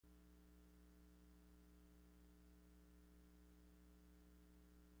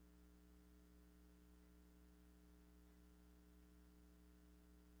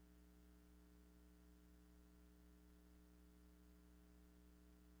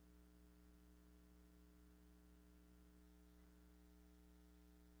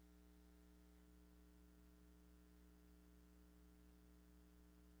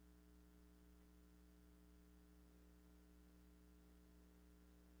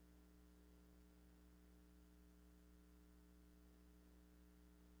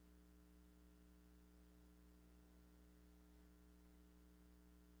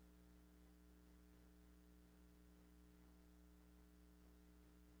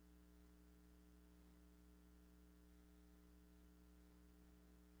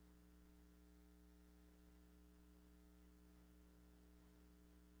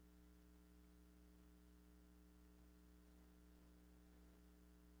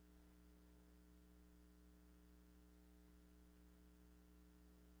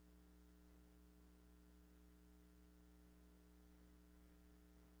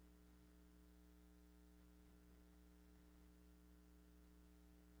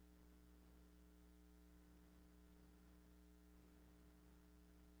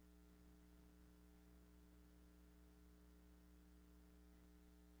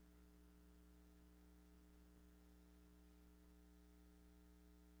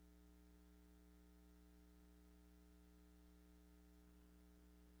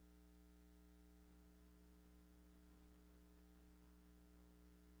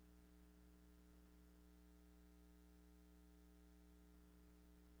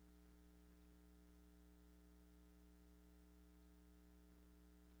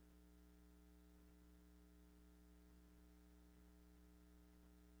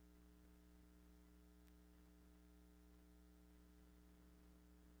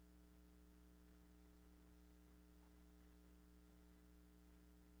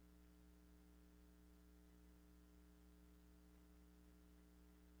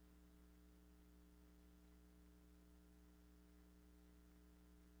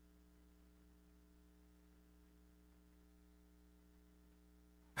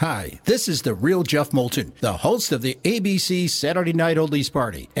Hi, this is the real Jeff Moulton, the host of the ABC Saturday Night Oldies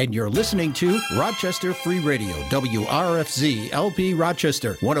Party, and you're listening to Rochester Free Radio, WRFZ LP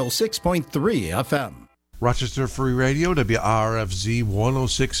Rochester, 106.3 FM. Rochester Free Radio, WRFZ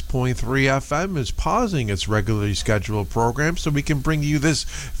 106.3 FM, is pausing its regularly scheduled program so we can bring you this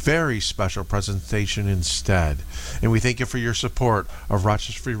very special presentation instead. And we thank you for your support of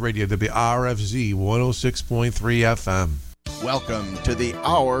Rochester Free Radio, WRFZ 106.3 FM. Welcome to the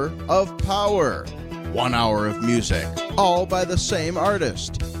Hour of Power. 1 hour of music, all by the same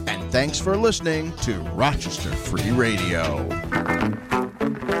artist. And thanks for listening to Rochester Free Radio.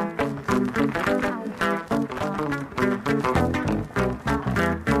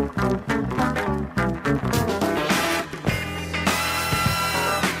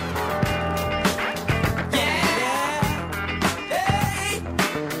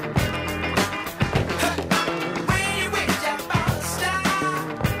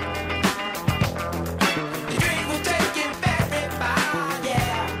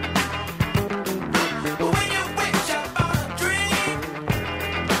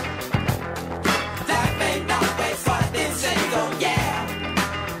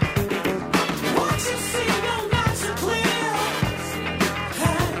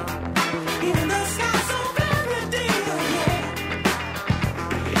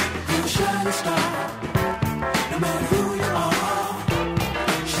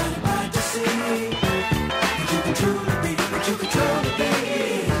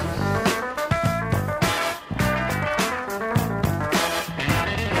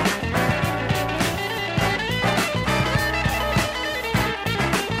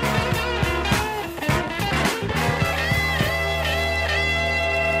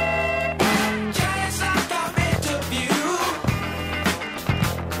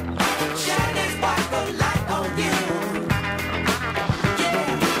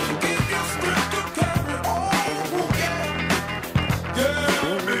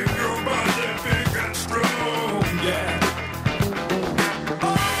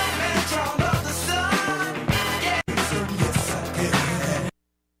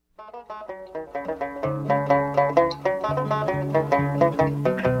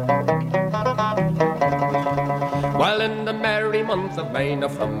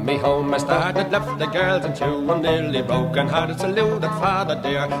 From me home I started, left the girls and two, I'm nearly broken hearted, saluted father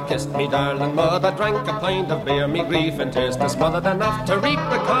dear, kissed me darling mother, drank a pint of beer, me grief and tears to smothered enough to reap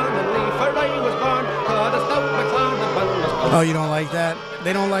the corn and leaf, for I was born, God has out my clown and one was born. Oh, you don't like that?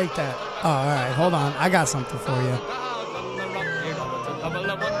 They don't like that. Oh, all right, hold on, I got something for you.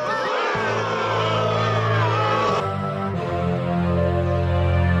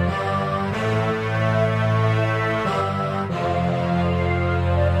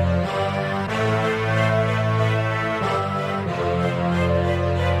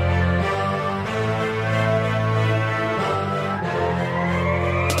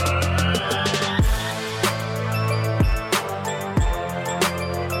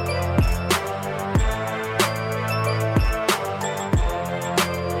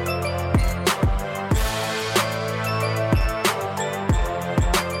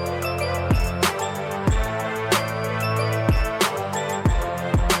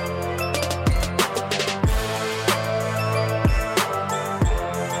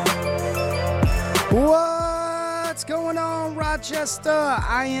 What's going on, Rochester?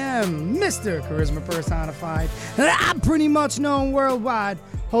 I am Mr. Charisma Personified, and I'm pretty much known worldwide.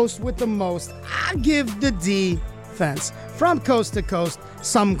 Host with the most, I give the defense. From coast to coast,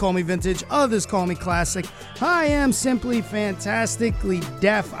 some call me vintage, others call me classic. I am simply fantastically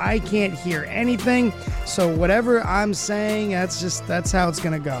deaf. I can't hear anything, so whatever I'm saying, that's how it's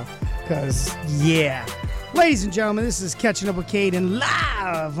gonna go. Cause yeah. Ladies and gentlemen, this is Catching Up with Cayden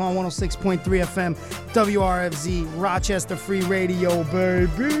live on 106.3 FM, WRFZ, Rochester Free Radio,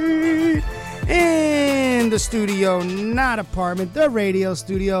 baby. In the studio, not apartment, the radio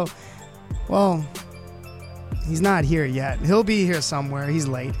studio. Well, he's not here yet. He'll be here somewhere. He's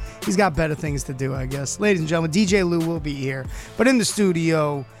late. He's got better things to do, I guess. Ladies and gentlemen, DJ Lou will be here. But in the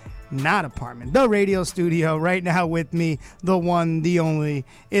studio, not apartment, the radio studio, right now with me, the one, the only,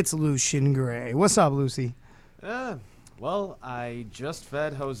 it's Lucian Gray. What's up, Lucy? Well, I just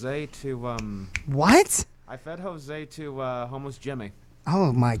fed Jose to, What? I fed Jose to, homeless Jimmy.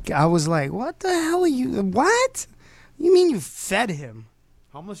 Oh, my God. I was like, what the hell are you... What? You mean you fed him?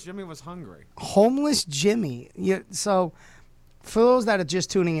 Homeless Jimmy was hungry. Homeless Jimmy. Yeah, so, for those that are just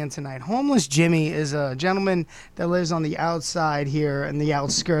tuning in tonight, Homeless Jimmy is a gentleman that lives on the outside here in the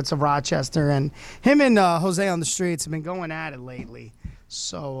outskirts of Rochester, and him and Jose on the streets have been going at it lately.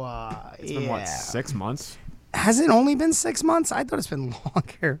 So, It's been, what, 6 months? Has it only been 6 months? I thought it's been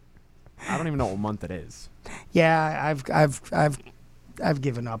longer. I don't even know what month it is. Yeah, I've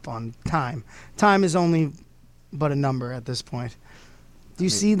given up on time. Time is only but a number at this point. Do you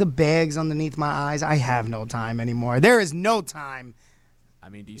see the bags underneath my eyes? I have no time anymore. There is no time. I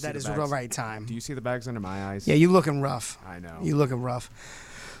mean, do you see That the is bags? the right time. Do you see the bags under my eyes? Yeah, you looking rough. I know. You looking rough.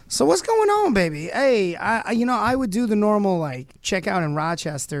 So what's going on, baby? Hey, I would do the normal like check out in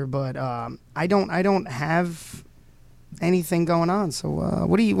Rochester, but I don't have anything going on. So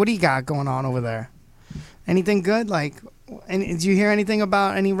what do you got going on over there? Anything good? Like, and did you hear anything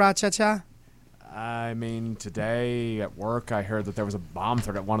about any Rochester? I mean, today at work, I heard that there was a bomb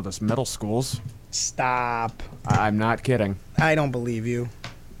threat at one of those middle schools. Stop. I'm not kidding. I don't believe you.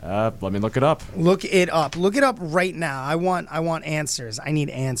 Let me look it up. Look it up. Look it up right now. I want answers. I need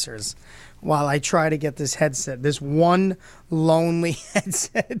answers while I try to get this headset, this one lonely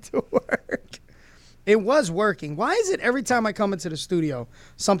headset to work. It was working. Why is it every time I come into the studio,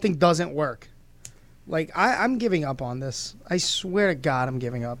 something doesn't work? Like, I'm giving up on this. I swear to God, I'm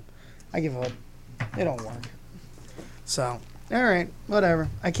giving up. I give up. It don't work. So, all right, whatever.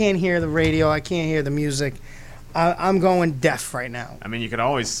 I can't hear the radio. I can't hear the music. I'm going deaf right now. I mean, you could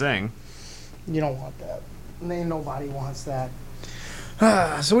always sing. You don't want that. Ain't nobody wants that.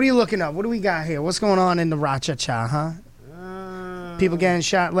 So what are you looking up? What do we got here? What's going on in the Rochester, huh? People getting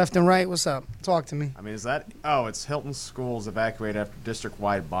shot left and right. What's up? Talk to me. I mean, is that... Oh, it's Hilton schools evacuated after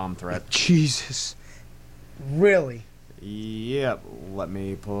district-wide bomb threat. Jesus. Really? Yep. Let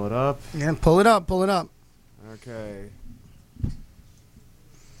me pull it up. Yeah, pull it up. Pull it up. Okay.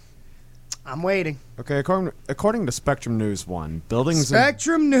 I'm waiting. Okay, according to Spectrum News 1, buildings...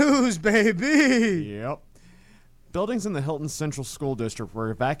 Spectrum News, baby! Yep. Buildings in the Hilton Central School District were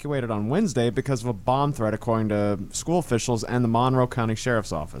evacuated on Wednesday because of a bomb threat, according to school officials and the Monroe County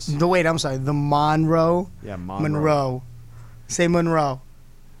Sheriff's Office. Wait, I'm sorry. The Monroe? Yeah, Monroe. Say Monroe.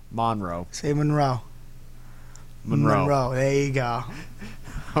 Monroe. Say Monroe. Monroe. There you go.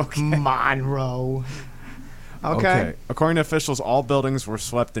 Okay. Monroe. Okay. According to officials, all buildings were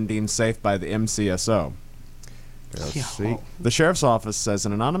swept and deemed safe by the MCSO. Let's see. The sheriff's office says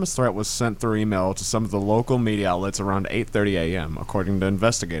an anonymous threat was sent through email to some of the local media outlets around 8:30 a.m., according to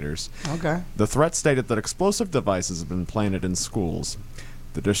investigators. Okay. The threat stated that explosive devices have been planted in schools,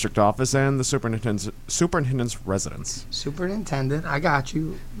 the district office, and the superintendent's residence. Superintendent, I got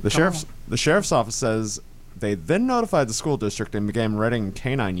you. The sheriff's office says they then notified the school district and began readying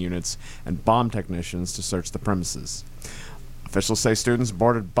canine units and bomb technicians to search the premises. Officials say students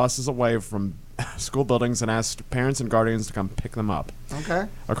boarded buses away from school buildings and asked parents and guardians to come pick them up. Okay.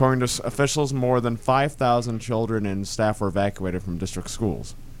 According to officials, more than 5,000 children and staff were evacuated from district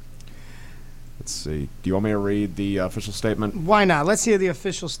schools. Let's see. Do you want me to read the official statement? Why not? Let's hear the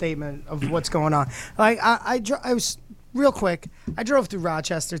official statement of what's going on. Like I was real quick. I drove through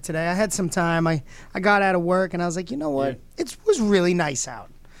Rochester today. I had some time. I got out of work and I was like, you know what? Yeah. It was really nice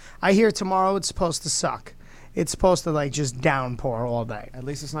out. I hear tomorrow it's supposed to suck. It's supposed to like just downpour all day. At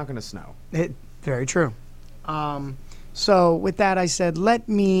least it's not going to snow. Very true. So with that, I said, let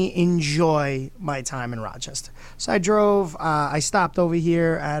me enjoy my time in Rochester. So I drove. I stopped over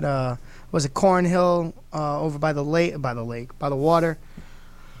here at Cornhill over by the water.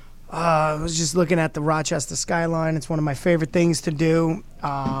 I was just looking at the Rochester skyline. It's one of my favorite things to do.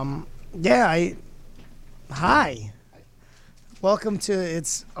 Hi. Welcome to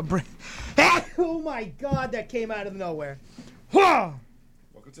oh my God, that came out of nowhere. Whoa.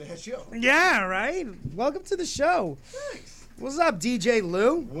 Welcome to the show. Yeah, right? Welcome to the show. Thanks. What's up, DJ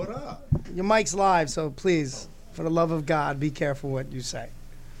Lou? What up? Your mic's live, so please, for the love of God, be careful what you say.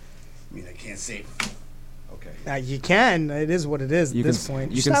 I mean, I can't say. Okay. You can. It is what it is at this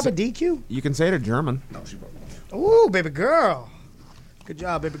point. You stop at DQ? You can say it in German. No, she broke me. Ooh, baby girl. Good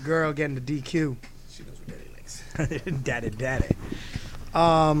job, baby girl, getting the DQ. She knows what daddy likes. Daddy.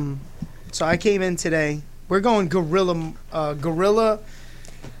 So I came in today. We're going guerrilla.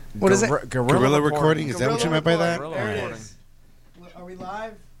 What is it? Guerrilla recording. Is that what you meant by that? There it is. Are we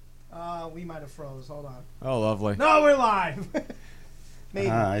live? We might have froze. Hold on. Oh, lovely. No, we're live. Maybe.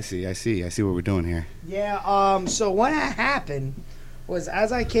 I see what we're doing here. Yeah. So what happened was,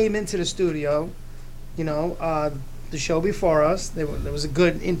 as I came into the studio, the show before us, there was a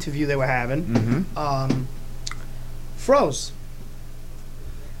good interview they were having. Mm-hmm. Froze.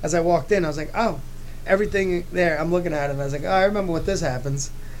 As I walked in, I was like, oh, everything there. I'm looking at it, and I was like, oh, I remember what this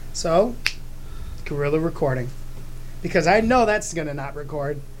happens. So, guerrilla recording. Because I know that's going to not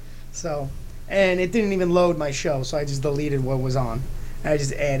record. So, and it didn't even load my show, so I just deleted what was on. And I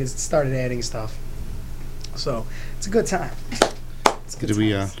just started adding stuff. So, it's a good time. Did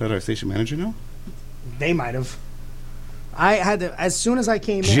we let our station manager know? They might have. I had to, as soon as I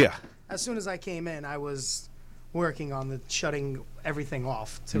came in. Yeah. As soon as I came in, I was working on the shutting everything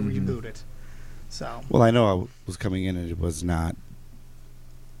off to reboot it. So. Well, I know I was coming in and it was not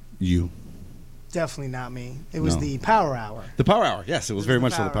you. Definitely not me. It was No. the Power Hour. The Power Hour. Yes, it was very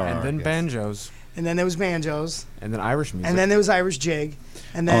much so the Power Hour. And then yes. banjos. And then there was banjos. And then Irish music. And then there was Irish jig.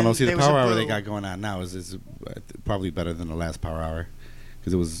 And then Oh no! See, the there was a Power Hour blue. they got going on now is probably better than the last Power Hour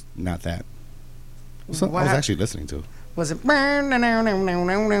because it was not that. So, What I was hap- actually listening to. Was it? No.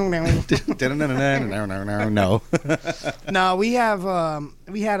 No, we had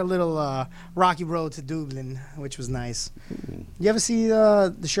a little rocky road to Dublin, which was nice. You ever see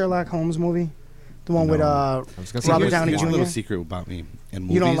the Sherlock Holmes movie? The one with was gonna say, Robert here's- Downey Here's a little Jr.? secret about me and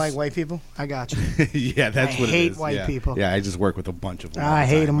movies. You don't like white people? I got you. Yeah, that's I what hate it is. white Yeah. people. Yeah, I just work with a bunch of them. I all the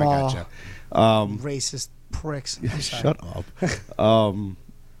hate time. them I all. gotcha. Racist pricks. I'm sorry. Shut up.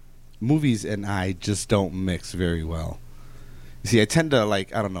 Movies and I just don't mix very well. You see, I tend to I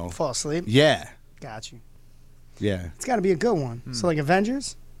don't know. Fall asleep? Yeah. Got you. Yeah. It's got to be a good one. So like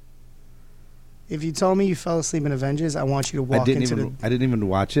Avengers? If you told me you fell asleep in Avengers, I want you to walk I didn't into even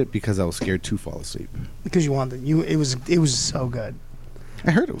watch it because I was scared to fall asleep. because you wanted it was so good.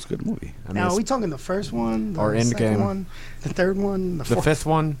 I heard it was a good movie. I mean, Now, are it's we talking the first one, the Or second Endgame. one, the third one, the the fourth? fifth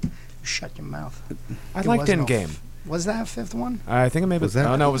one. Shut your mouth. I There liked was no Endgame. Was that a fifth one? I think it may be. Was that-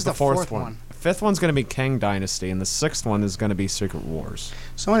 Oh no, it was It the was the fourth fourth one. one. Fifth one's going to be Kang Dynasty, and the sixth one is going to be Secret Wars.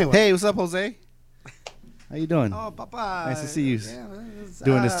 So anyway. Hey, what's up, Jose? How you doing? Oh, Papa. Nice to see you. Yeah, it's,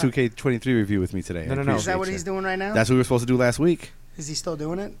 Doing this 2K23 review with me today. No, I no, no. Is that what appreciate he's you. doing right now? That's what we were supposed to do last week. Is he still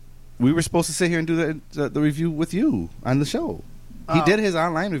doing it? We were supposed to sit here and do the review with you on the show. He Oh. did his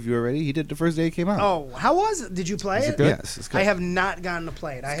online review already. He did the first day it came out. Oh, how was it? Did you play Is it? it good? Yes, it's good. I have not gotten to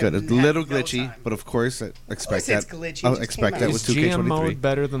play it. I It's good. have It's a had little no glitchy, time. but of course, I expect that. it's glitchy. It I'll just expect came that out. with Is GM 2K23. mode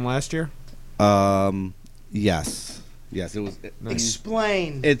better than last year? Yes, yes. It was.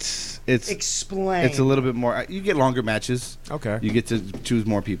 Explain. It's Explain. it's a little bit more. You get longer matches. Okay. You get to choose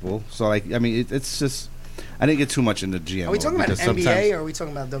more people. So it's just. I didn't get too much into GM. Are we talking mode about because NBA sometimes- or are we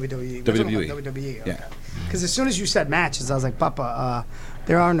talking about WWE? WWE. We're talking about WWE. Yeah. Because as soon as you said matches, I was like, Papa,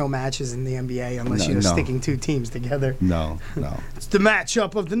 there are no matches in the NBA unless No, you're no. sticking two teams together. No. It's the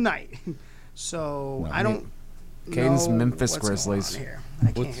matchup of the night. So No, I don't. Cayden's know Memphis what's going Grizzlies. on here.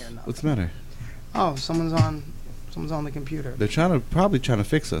 I can't hear nothing. What's the matter? Oh, someone's on the computer. They're probably trying to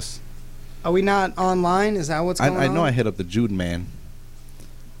fix us. Are we not online? Is that what's going on? I know I hit up the Jude man.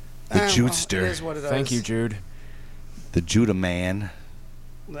 The Well, Judester. it is what it Thank is. you, Jude. The Judah man.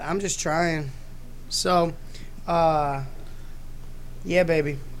 I'm just trying. So, yeah,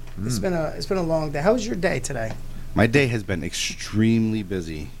 baby. It's been a long day. How was your day today? My day has been extremely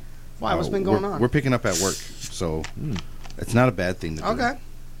busy. Why? What's been going on? We're picking up at work, so it's not a bad thing to do. Okay.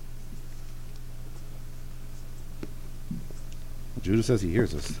 Judah says he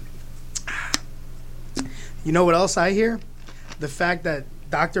hears us. You know what else I hear? The fact that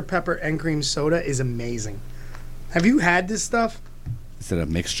Dr. Pepper and cream soda is amazing. Have you had this stuff? Is it a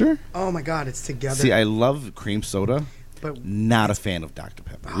mixture? Oh my God, it's together. See, I love cream soda. But Not a fan of Dr.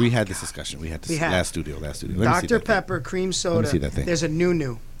 Pepper. We had this discussion. We had this We have. last studio. Let me see that Dr. thing. Pepper cream soda. see that thing. There's a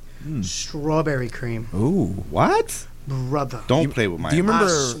new strawberry cream, Ooh. What? brother. Don't play with my. Do you remember? I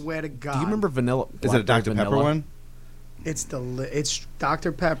swear to God. Do you remember vanilla? Is it a Blackberry Dr. Pepper vanilla? one? It's it's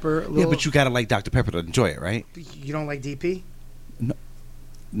Dr. Pepper. Yeah, but you gotta like Dr. Pepper to enjoy it, right? You don't like DP?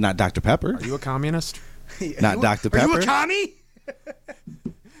 Not Dr. Pepper. Are you a communist? Not Dr. Are you Pepper? a commie?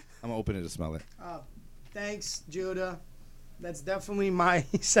 I'm gonna open it to smell it. Thanks, Judah. That's definitely my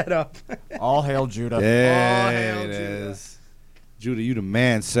setup. All hail Judah. There hail it Judah. is. Judah, you the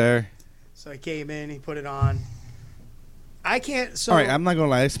man, sir. So he came in, he put it on. I can't. So All right, I'm not gonna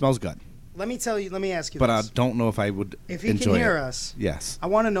lie. It smells good, let me tell you. Let me ask you but I this. don't know if I would If he enjoy can hear it. us, Yes. I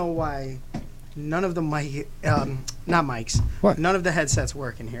want to know why none of the not mics. What? None of the headsets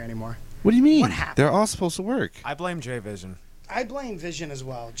work in here anymore. What do you mean? What happened? They're all supposed to work. I blame J Vision. I blame Vision as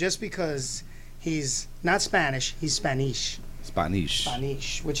well, just because he's not Spanish. He's Spanish. Spanish.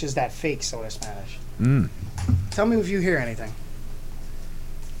 Spanish, which is that fake soda Spanish. Mm. Tell me if you hear anything.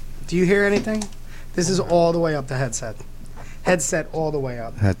 Do you hear anything? This is all the way up the headset. Headset all the way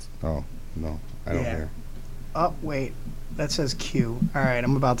up. Oh no, I don't Yeah. hear. Oh, wait. That says Q. All right,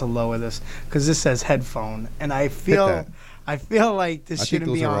 I'm about to lower this because this says headphone, and I feel that. like this I think shouldn't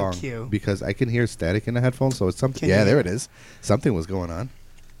those be are on wrong Q. because I can hear static in the headphones, so it's something. Can Yeah, you there hear it is. Something was going on.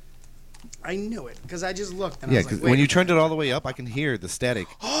 I knew it because I just looked. And I Yeah, was like, because wait when a you minute. turned it all the way up, I can hear the static.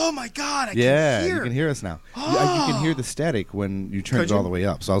 Oh my God! I Yeah, can hear. you can hear us now. Yeah, you can hear the static when you turn Could it all you? the way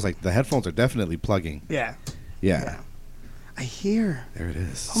up. So I was like, the headphones are definitely plugging. Yeah. Yeah. I hear. There it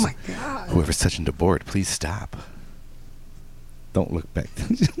is. Oh my God. Whoever's touching the board, please stop. Don't look back.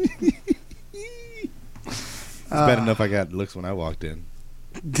 It's bad enough I got looks when I walked in.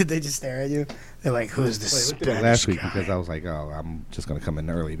 Did they just stare at you? They're like, "Who's this Spanish Last week guy?" because I was like, oh, I'm just gonna come in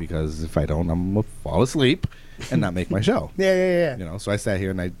early because if I don't, I'm gonna fall asleep and not make my show. Yeah. You know, so I sat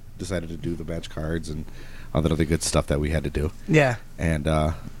here and I decided to do the match cards and all that other good stuff that we had to do. Yeah. And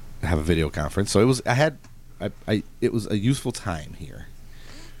have a video conference. So it was. It was a useful time here.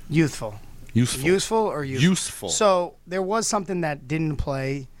 Youthful. Useful or useful? Useful. So there was something that didn't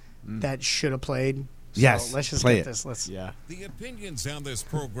play that should have played. So Yes, let's just play get it. this. Yeah. The opinions on this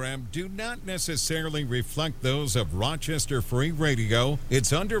program do not necessarily reflect those of Rochester Free Radio,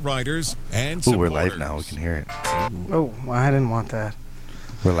 its underwriters, and Ooh, supporters. we're live now. We can hear it. Oh, well, I didn't want that.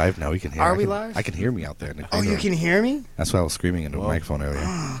 We're live now. We can hear. Are we live? I can hear me out there. Oh, you can hear me? That's why I was screaming into the microphone earlier.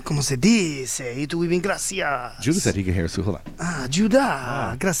 Como se dice? Y tú bien gracias. Judah said he could hear us too. Hold on.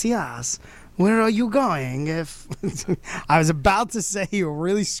 Judah, gracias. Where are you going? If I was about to say a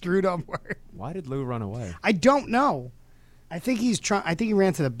really screwed up word. Why did Lou run away? I don't know. I think he's trying. I think he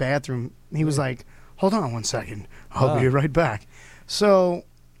ran to the bathroom. He was like, "Hold on 1 second. I'll be right back." So,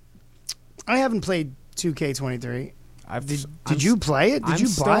 I haven't played 2K23. Did you play it? Did you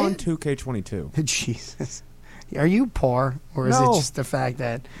still buy on it? 2K22. Jesus. Are you poor, or is No. it just the fact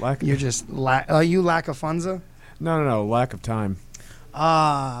that Lack- you're just are you lack of funza? No. Lack of time.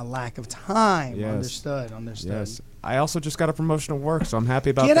 Lack of time. Yes. Understood. Yes. I also just got a promotion at work, so I'm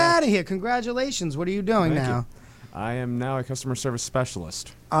happy about Get that. out of here! Congratulations. What are you doing Thank now? you. I am now a customer service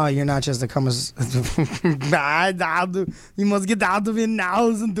specialist. Oh, you're not just a You must get out of it now.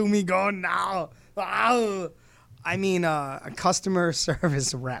 Listen to me go now. I mean, a customer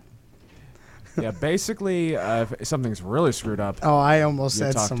service rep. Yeah, basically, if something's really screwed up. Oh, I almost You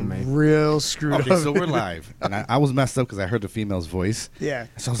said talk to me. some real screwed Okay, up. so we're live, and I was messed up because I heard the female's voice. Yeah.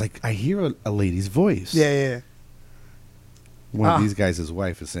 So I was like, I hear a lady's voice. Yeah. One of these guys'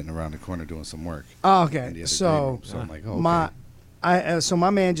 wife is sitting around the corner doing some work. Oh, in okay. the other So, green room. So I'm like, oh, okay. so my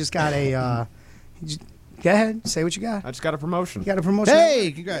man just got a. Go ahead, say what you got. I just got a promotion. You got a promotion.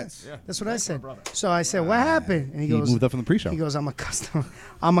 Hey, congrats. Yeah. That's what I said. So I said, "What happened?" And He moved up from the pre-show. He goes, "I'm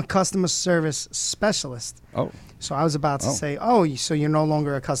a customer service specialist." Oh, So I was about to Oh. say, "Oh, so you're no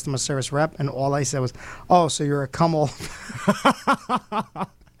longer a customer service rep?" And all I said was, "Oh, so you're a come all."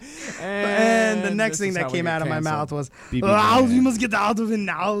 And the next this thing is that how we came get out of my canceled. mouth was, BB "Loud, man. you must get out of it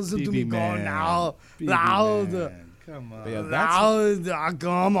now. Listen to me BB go man. now. BB Loud. man. Come on. But yeah, that's,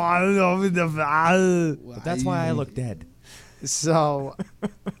 Come on over the valve." but that's why I look dead. So,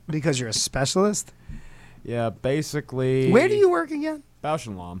 because you're a specialist, Yeah, basically. where do you work again? Bausch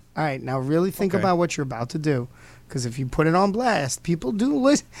and Lomb. All right, now really think Okay. about what you're about to do, because if you put it on blast, people do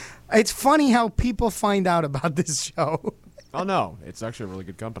listen. It's funny how people find out about this show. Oh, no. It's actually a really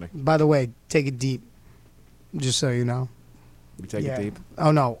good company. By the way, take it deep, just so you know. We take Yeah. it deep.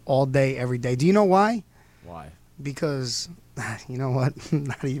 Oh no, all day, every day. Do you know why? Why? Because you know what?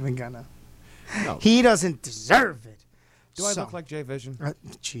 Not even gonna. No. He doesn't deserve it. Do I So- look like Jay Vision?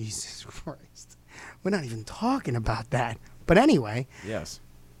 Jesus Christ. We're not even talking about that. But anyway, Yes.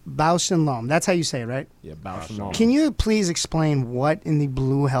 Bausch and Lomb. That's how you say it, right? Yeah, Bausch and Lomb. Can you please explain what in the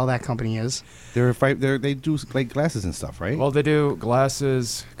blue hell that company is? They do like glasses and stuff, right? Well, they do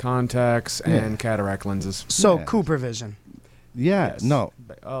glasses, contacts, and cataract lenses. So Yeah. Cooper Vision. yeah, Yes. no,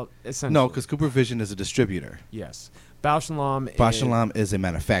 Essentially. no, because Cooper Vision is a distributor. Yes. Bausch and Lomb Bausch and Lomb is a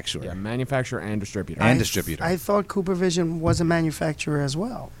manufacturer. Yeah, manufacturer and distributor. And distributor. I thought Cooper Vision was a manufacturer as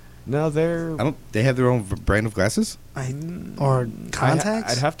well. No, they're... They have their own brand of glasses. Or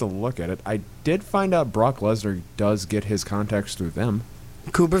contacts? I'd have to look at it. I did find out Brock Lesnar does get his contacts through them.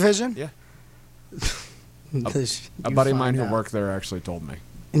 Cooper Vision? Yeah. This- A you buddy of mine find who out. worked there actually told me.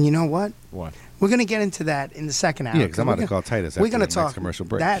 And you know what? What? We're going to get into that in the second hour. Yeah, because I'm We're about to gonna- call Titus We're after going the to talk next commercial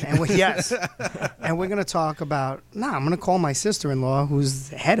break. that, and yes, and we're going to talk about. I'm going to call my sister-in-law, who's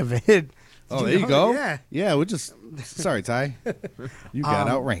the head of it. Oh, Did there you know? go. Yeah. Yeah, we're just... Sorry, Ty. You got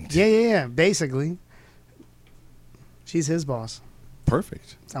outranked. Yeah. Basically, she's his boss.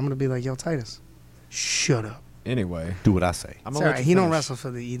 Perfect. So I'm going to be like, yo, Titus, shut up. Anyway, Do what I say. I'm It's gonna all let right. you He don't finish. wrestle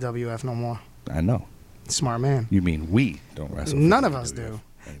for the EWF no more. I know. Smart man. You mean we don't wrestle. for None the of us WWF. do.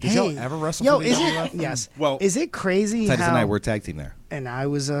 Did y'all ever wrestle Yo, for the is WWF? it? Yes. Well, is it crazy Titus how? and I were tag team there. And I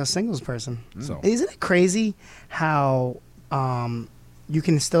was a singles person. So Isn't it crazy how you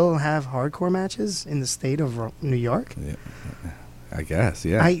can still have hardcore matches in the state of New York? yeah, I guess,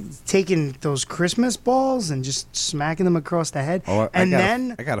 yeah. I taking those Christmas balls and just smacking them across the head, I and got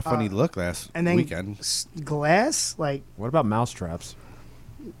then I got a funny look last and then weekend. glass like What about mousetraps?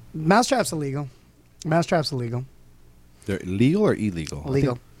 mousetraps illegal. Mousetraps illegal. They're legal or illegal?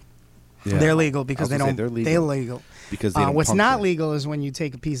 Legal. Yeah. They're legal because I was gonna say they're they're They're legal. legal. Because they don't What's not puncture. legal is when you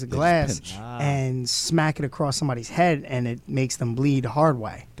take a piece of They just glass pinch. and smack it across somebody's head and it makes them bleed hard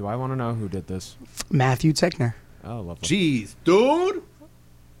way. Do I want to know who did this? Matthew Tickner. Oh, lovely. Jeez, dude.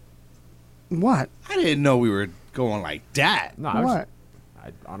 What? I didn't know we were going like that. No, What?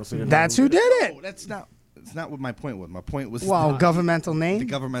 I honestly didn't That's know who did it. No, that's not. It's not what my point was. My point was Well, governmental the name?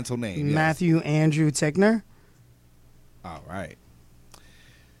 governmental name. yes. Matthew Andrew Tickner. All right.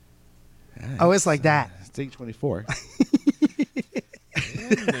 Oh, it's like that. Stage 24.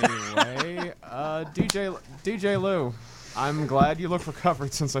 Anyway, DJ Lou, I'm glad you look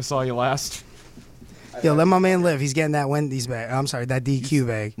recovered since I saw you last. Yo, let my man live. He's getting that Wendy's bag. I'm sorry, that DQ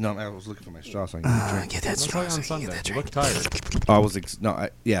bag. No, I was looking for my straw so I can get a drink. Get that I saw straw. you on so I can Sunday. get that You drink. look tired. I was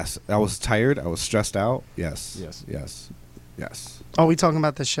yes. I was tired. I was stressed out. Yes. Yes. Yes. Yes. Oh, we talking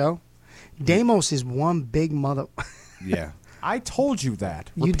about the show? Damos is one big mother. Yeah. I told you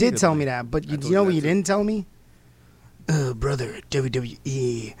that. You did tell repeatedly. me that, but you told know you what that you too. didn't tell me? Brother,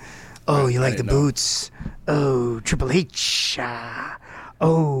 WWE. Oh, you I like the didn't know. boots? Oh, Triple H.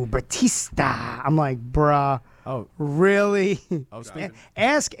 Oh, Batista. I'm like, bruh, Oh, really? oh, speaking.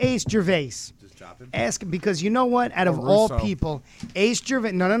 Ask Ace Gervais. Just drop him. Ask, because you know what? Out of Or all Russo. people, Ace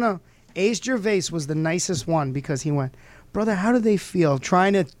Gervais. No. Ace Gervais was the nicest one because he went, brother, how do they feel?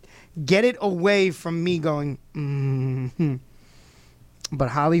 Trying to get it away from me going, mm-hmm. But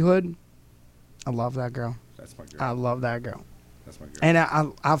Hollywood, I love that girl. That's my girl. I love that girl. That's my girl. And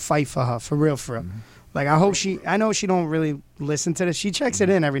I'll fight for her, for real. Like, I hope I know she don't really listen to this. She checks it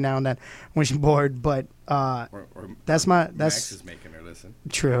in every now and then when she's bored, but Or that's Max is making her listen.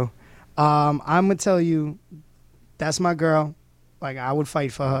 true. I'm going to tell you, that's my girl. Like, I would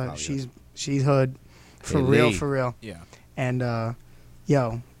fight for her. Oh, She's hood. For Hey, real, Lee. for real. Yeah. And,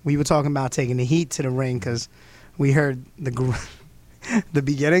 yo, we were talking about taking the heat to the ring because we heard the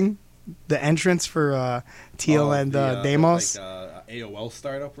beginning, the entrance for Teal and Damos. Like, AOL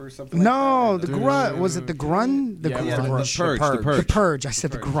startup or something No, like the that. grunge. Was it the grunge? The Yeah, Yeah, grunge. the purge. The purge. The purge. I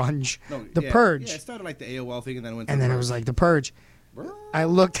said the grunge. No, The yeah, purge. Yeah, it started like the AOL thing and then went to And the then it purge. was like the purge. I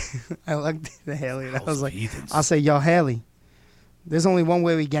looked at Haley and I was like, I'll say, yo, Haley, there's only one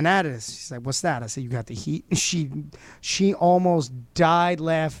way we get out of this. She's like, what's that? I said, you got the heat. And she almost died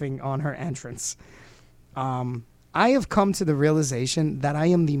laughing on her entrance. I have come to the realization that I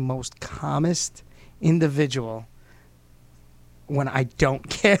am the most calmest individual when I don't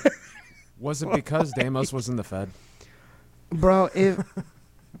care. Was it because Damos was in the Fed? Bro,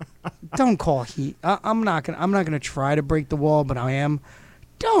 don't call heat. I'm not gonna try to break the wall, but I am.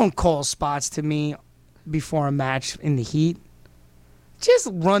 Don't call spots to me before a match in the heat. Just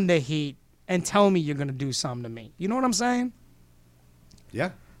run the heat and tell me you're gonna do something to me. You know what I'm saying?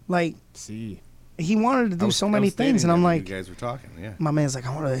 Yeah. Like, See. he wanted to do so I many was standing things, and there I'm when like, you guys were talking. Yeah. my man's like,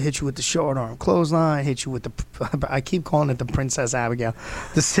 I want to hit you with the short arm clothesline, hit you with the. I keep calling it the Princess Abigail,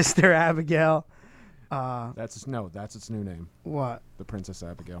 the Sister Abigail. That's its new name. What? The Princess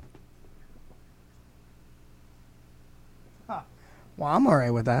Abigail. Well, I'm all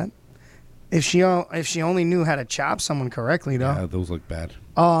right with that. If she only knew how to chop someone correctly, though. Yeah, those look bad.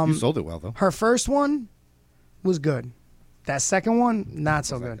 You sold it well though. Her first one was good. That second one, not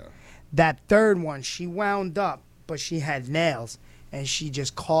so How's that good. go? That third one, she wound up, but she had nails, and she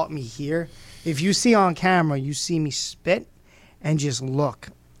just caught me here. If you see on camera, you see me spit and just look.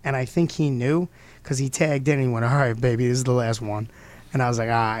 And I think he knew because he tagged in and he went, all right, baby, this is the last one. And I was like,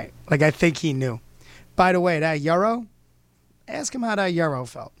 all right. Like, I think he knew. By the way, that Euro, ask him how that Euro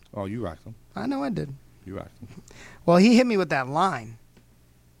felt. Oh, you rocked them. I know I did. You rocked them. Well, he hit me with that line.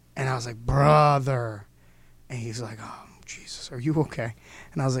 And I was like, brother. And he's like, oh, Jesus, are you okay?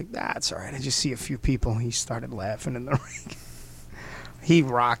 And I was like, that's all right. I just see a few people. He started laughing in the ring. He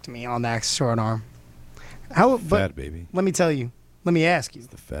rocked me on that short arm. But Fed, baby. let me tell you. Let me ask you.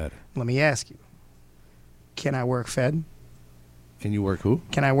 The Fed. Let me ask you. Can I work Fed? Can you work who?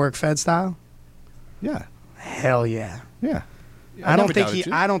 Can I work Fed style? Yeah. Hell yeah. Yeah. I don't never think doubted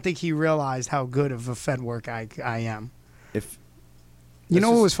you. I don't think he realized how good of a Fed work I am. If You know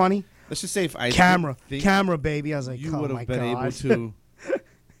Let's what was funny? let's just say if I Camera, think camera, baby. I was like, you oh would my have been God. able to.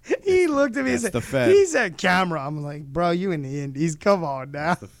 He looked at me and That's said, the Fed. he said, camera. I'm like, bro, you in the Indies. Come on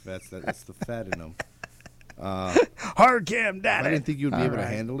now. That's the Fed in them. Hard cam, If daddy. I didn't think you'd be All able to right.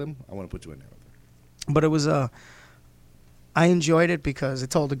 handle him, I want to put you in there with him. But it was I enjoyed it because it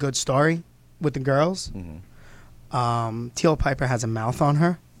told a good story with the girls. Teal Piper has a mouth on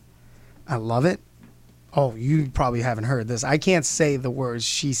her. I love it. Oh, you probably haven't heard this. I can't say the words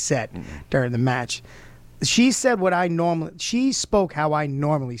she said during the match. She said she spoke how I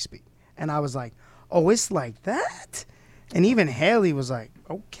normally speak. And I was like, oh, it's like that? And even Haley was like,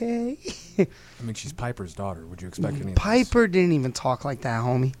 okay. I mean, she's Piper's daughter. Would you expect anything? Piper didn't even talk like that,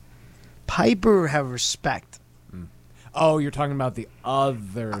 homie. Piper have respect. Oh, you're talking about the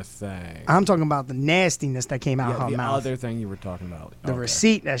other thing. I'm talking about the nastiness that came out of her the mouth. other thing you were talking about. The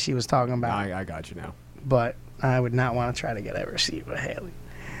receipt that she was talking about. I got you now. But I would not want to try to get that receipt with Haley.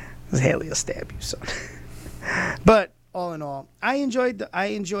 Because Haley will stab you, son. But all in all, I enjoyed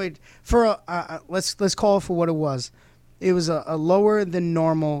for let's call it for what it was. It was a lower than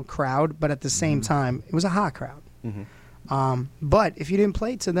normal crowd, but at the same time, it was a hot crowd. But if you didn't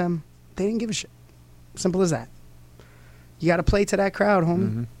play to them, they didn't give a shit. Simple as that. You got to play to that crowd,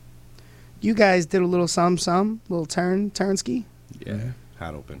 homie. You guys did a little little turn-ski. Yeah,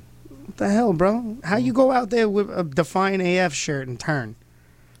 hot open. What the hell, bro? How you go out there with a Defiant AF shirt and turn?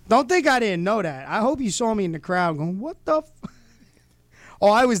 Don't think I didn't know that. I hope you saw me in the crowd going, what the f-? Oh,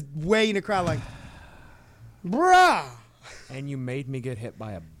 I was way in the crowd like, bruh. And you made me get hit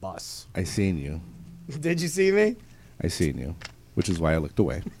by a bus. I seen you. Did you see me? I seen you, which is why I looked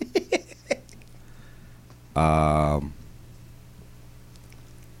away.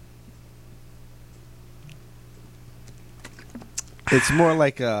 It's more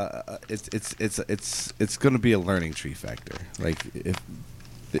like it's going to be a learning tree factor. Like if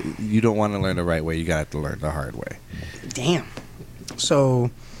you don't want to learn the right way, you got to learn the hard way. Damn. So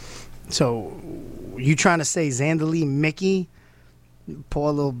you trying to say Xander Mickey,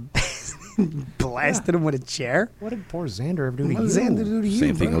 poor little blasted him with a chair? What did poor Xander ever do to What you? did Xander do to you,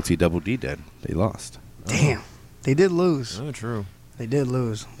 Same thing bro? OT Double D did. They lost. Damn. They did lose. Oh, true. They did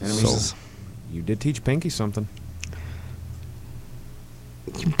lose. So You did teach Pinky something.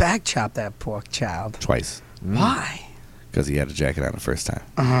 You back chopped that poor child. twice Why? because he had a jacket on the first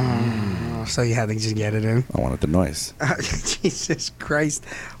time. So you had to just get it in. I wanted the noise. Jesus Christ.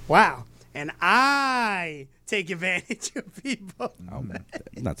 Wow. And I take advantage of people. I'm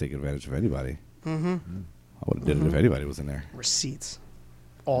not taking advantage of anybody. I would have did it if anybody was in there. Receipts.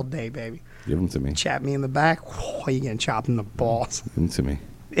 All day, baby. Give them to me. Chap me in the back. Whoa, you getting chopped in the balls. Give them to me.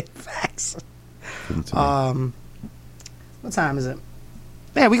 Facts. Give them to me. What time is it?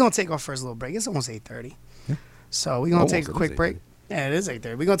 Man, we're going to take our first little break. It's almost 8:30. Yeah. So we're going to take a quick break. Yeah, it is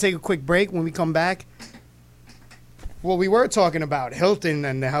 8:30. We're going to take a quick break. When we come back, well, we were talking about Hilton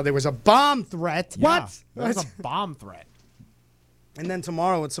and how there was a bomb threat. Yeah, there was a bomb threat. And then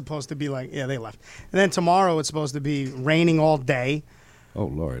tomorrow it's supposed to be like, yeah, they left. And then tomorrow it's supposed to be raining all day. Oh,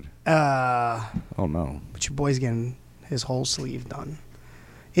 Lord. Oh, no. But your boy's getting his whole sleeve done.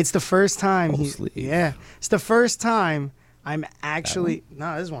 It's the first time. Whole sleeve? Yeah. It's the first time I'm actually.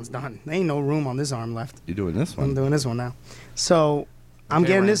 No, this one's done. There ain't no room on this arm left. You're doing this one? I'm doing this one now. So I'm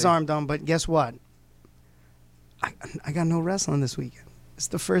getting this arm done, but guess what? I got no wrestling this weekend. It's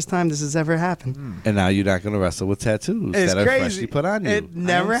the first time this has ever happened. And now you're not going to wrestle with tattoos It's that are crazy. freshly put on you. It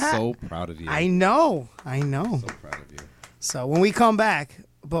never I am happened. so proud of you. I know. So proud of you. So when we come back,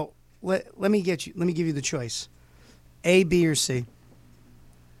 but let me give you the choice. A, B, or C.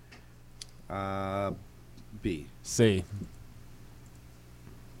 B. C.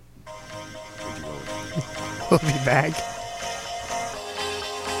 We'll be back.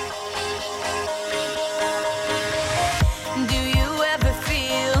 Do you ever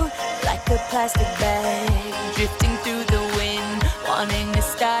feel like a plastic bag drifting through the wind, wanting to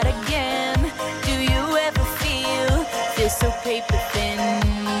start again? Do you ever feel so paper thin,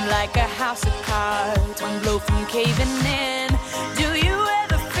 like a house of cards, one blow from caving in? Do you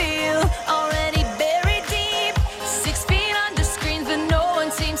ever feel already buried deep, 6 feet under screens, but no one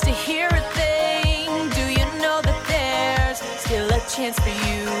seems to hear a thing? Do you know that there's still a chance for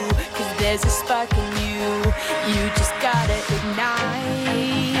you, 'cause there's a spark in you? You just gotta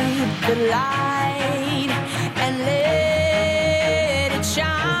ignite the light and let it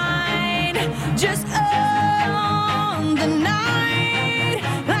shine. Just own the night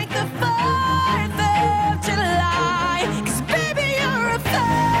like the 4th of July. 'Cause baby, you're a firework.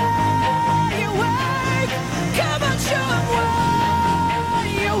 Come on, show 'em what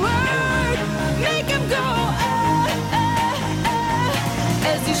you work. Make 'em go,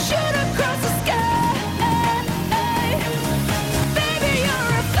 as you shoot across the sky. Baby,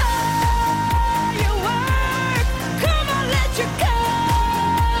 you're a firework. Come on, let your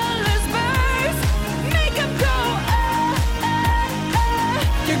colors burst. Make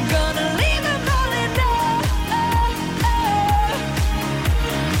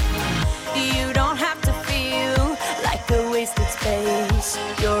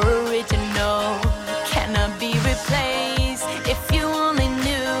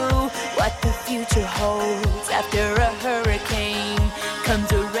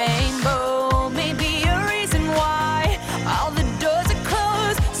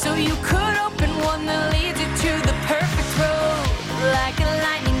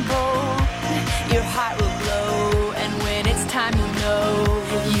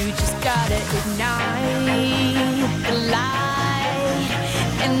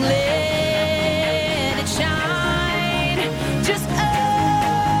and let it shine. Just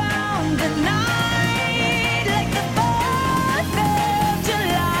own the night like the 4th of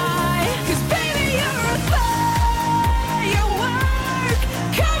July. 'Cause baby, you're a firework.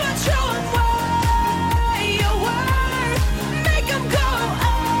 Come on, show 'em what you're worth. Make 'em go,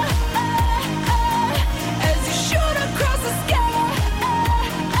 as you shoot across the sky.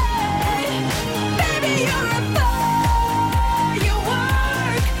 Baby, you're a firework.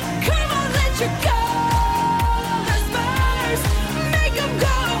 Come on, let your colors burst. Make 'em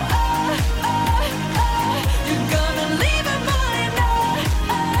go, you're gonna leave 'em on.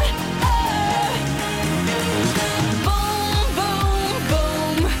 Boom, boom,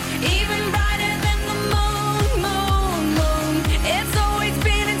 boom. Even brighter than the moon, moon, moon. It's always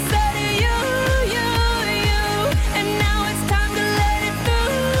been inside of you, you, you. And now it's time to let it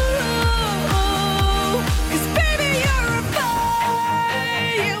through. 'Cause baby, you're a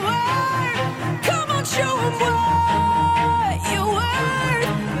firework. Come on, show 'em what you're worth.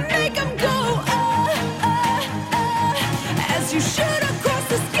 Make 'em go, as you shoot across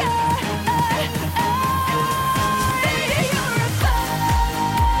the sky. Baby, you're a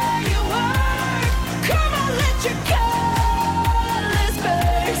firework. Come on, let your colors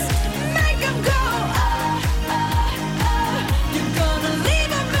burst. Make 'em go, you're gonna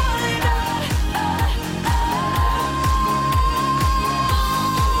leave 'em on.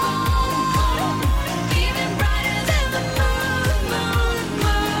 Even brighter than the moon, moon,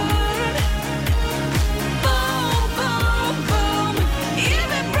 moon. Boom, boom, boom.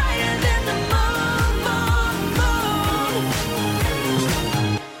 Even brighter than the moon, moon, moon.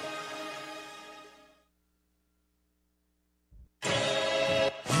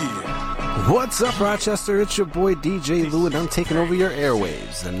 What's up, Rochester? It's your boy DJ Lu, and I'm taking over your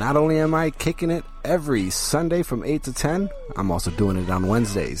airwaves. And not only am I kicking it every Sunday from 8 to 10, I'm also doing it on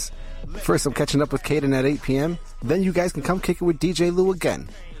Wednesdays. First, I'm catching up with Cayden at 8 p.m. Then you guys can come kick it with DJ Lu again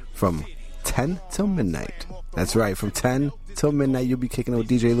from 10 till midnight. That's right, from 10 till midnight, you'll be kicking it with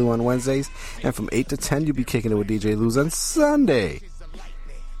DJ Lu on Wednesdays. And from 8 to 10, you'll be kicking it with DJ Lu's on Sunday.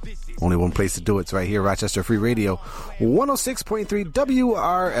 Only one place to do it. It's right here, Rochester Free Radio, 106.3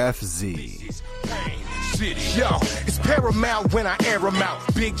 WRFZ. Yo, it's paramount when I air 'em out.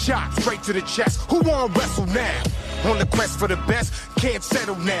 Big shot, straight to the chest. Who wanna wrestle now? On the quest for the best, can't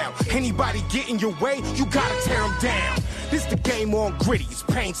settle now. Anybody get in your way, you gotta tear 'em down. This the game on gritty, it's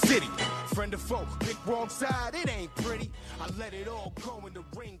Pain City. Friend or foe, pick wrong side, it ain't pretty. I let it all go in the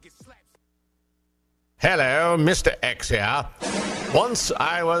ring, get slapped. Hello, Mr. X here. Once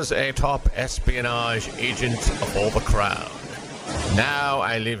I was a top espionage agent for the Crown. Now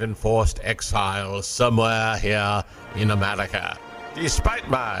I live in forced exile somewhere here in America. Despite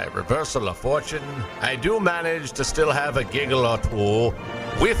my reversal of fortune, I do manage to still have a giggle or two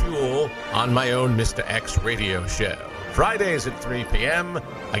with you on my own Mr. X radio show. Fridays at 3 p.m.,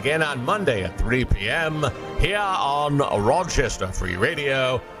 again on Monday at 3 p.m., here on Rochester Free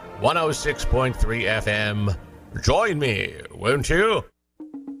Radio, 106.3 FM. Join me, won't you?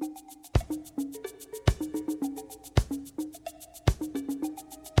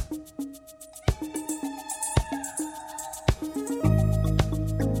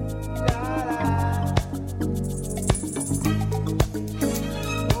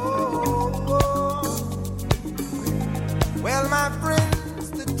 Well, my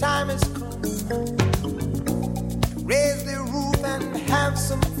friends, the time has come. Raise the roof and have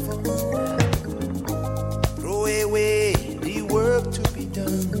some fun. Throw away the work to be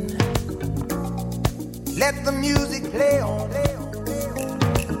done. Let the music play on.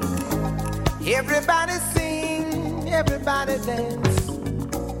 Everybody sing, everybody dance.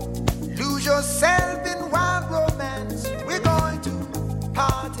 Lose yourself in wild romance. We're going to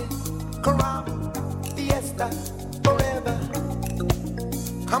party, caramba, fiesta, forever.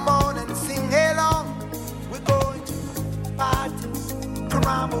 Come on and sing along. We're going to party,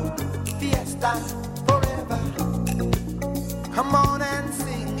 caramba, fiesta, forever. Come on and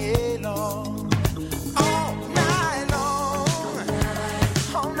sing along. All night long.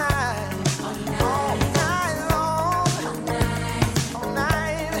 All night. All night long. All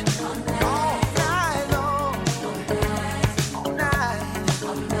night. All night long. All night.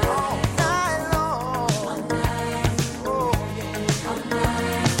 All night long. Oh yeah.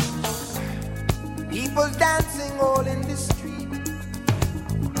 People dancing all in the street.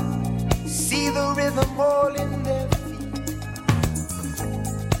 See the rhythm all in their feet.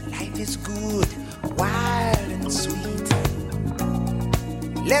 Life is good, wild and sweet.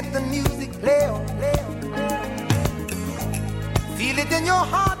 Let the music play on, play on, play on. Feel it in your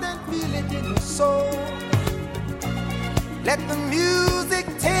heart and feel it in your soul. Let the music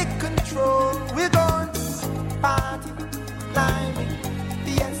take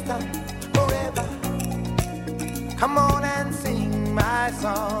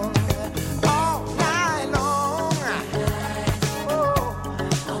song. All night long. Oh,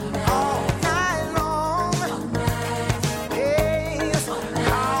 all night long. Yes,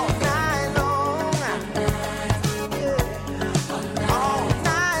 all night long. Yeah, all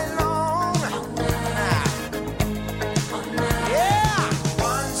night long. Yeah,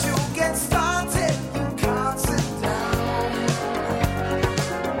 once you get started, you can't sit down.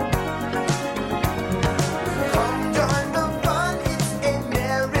 Come join the fun, it's a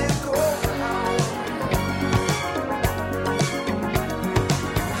merry-go-round.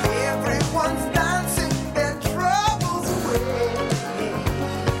 Everyone's dancing their troubles away.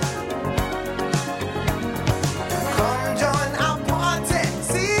 Come join our party,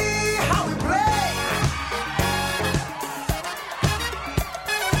 see how we play.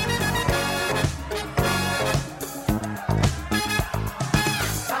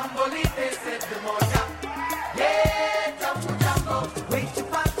 Tambolite se demonia, yeah, jambo jambo, wait to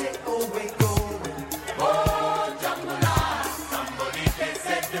party, oh we going, oh jambo la, tambolite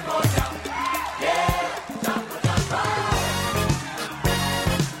se demonia, yeah, jambo jambo,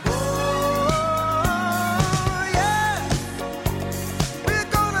 oh yeah, we're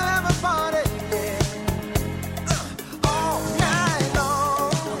gonna have a party, yeah, all night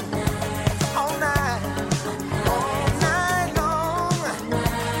long, all night, all night long.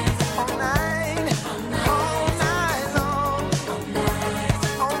 All night, all night long,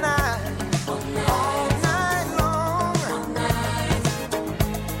 all night, all night long.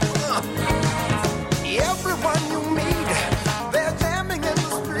 Everyone you meet, they're jamming in the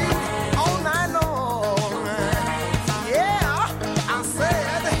street all night long. Yeah, I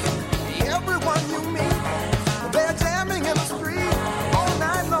said, everyone you meet, they're jamming in the street all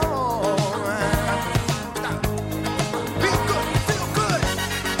night long. Be good, feel good.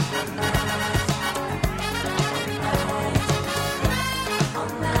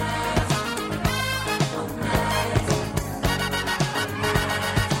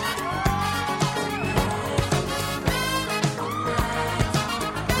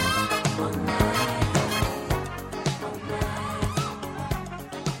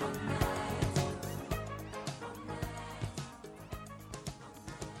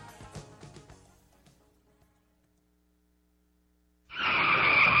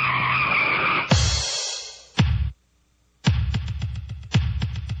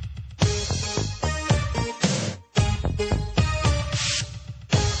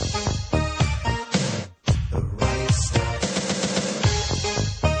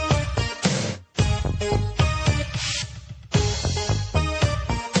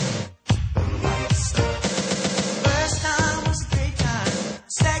 First time was a great time.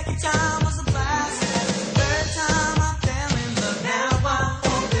 Second time was a blast. Third time I fell in love. Now I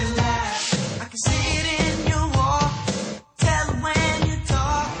hope it lasts. I can see it in your walk. Tell it when you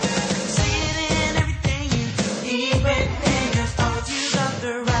talk. I can see it in everything you do. Even in your thoughts, you got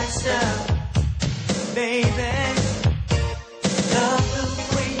the right stuff, baby. Love the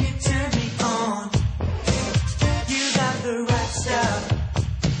way you turn me on. You got the right stuff,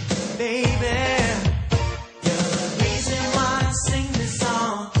 baby. You're the reason why I sing this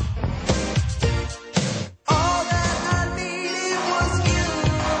song. All that I needed was you.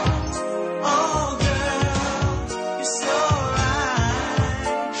 Oh, girl, you're so right.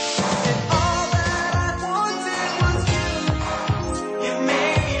 And all that I wanted was you. You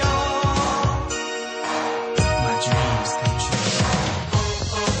made all my dreams come true. Oh,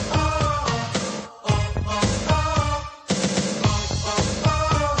 oh, oh, oh, oh, oh,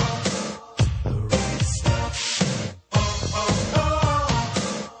 oh, the right stuff. Oh, oh, oh,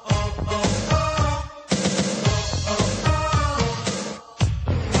 oh, oh, oh,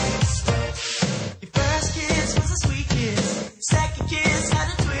 right stuff. Your first kiss was a sweet kiss. Second kiss had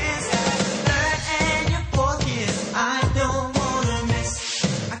a twist. Third and your fourth kiss, I don't wanna miss.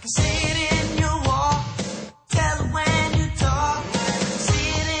 I can see it in your walk. Tell it when you talk. I can see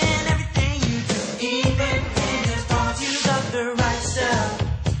it in everything you do. Even in your thoughts, you got the right stuff,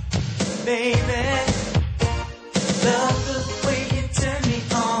 baby. Love the way you turn me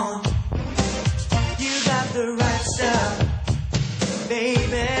on. You got the right stuff,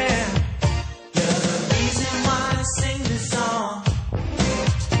 baby. You're the reason why I sing this song.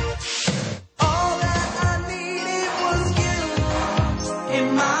 All that I needed was you in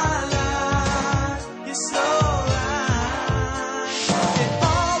my life. You're so right. And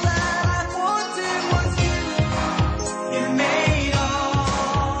all that I wanted was you. You made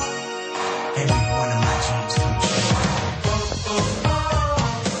all every one of my dreams come true. Oh, oh, oh,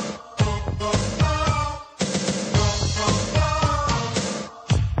 oh, oh, oh, oh,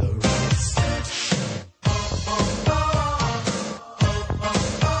 the right stuff. Oh, oh, oh, oh, oh,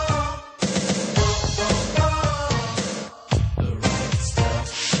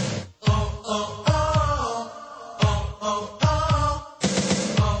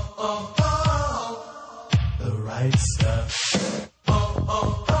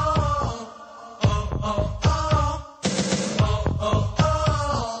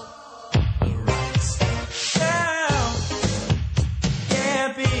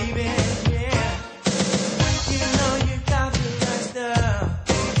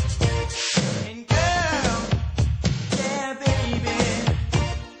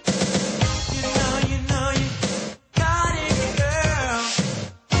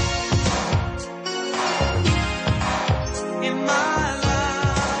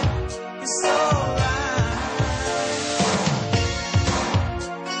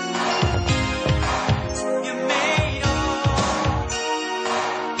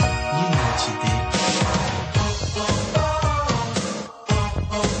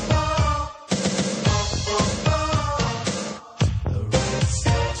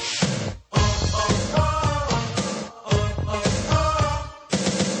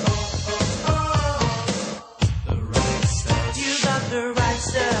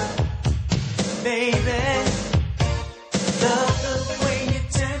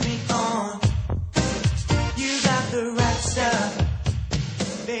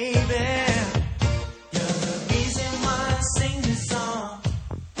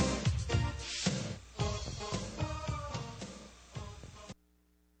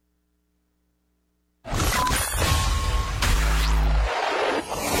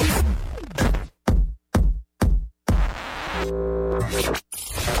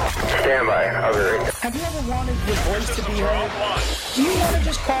 want to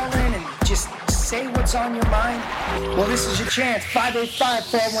just call in and just say what's on your mind? Well, this is your chance.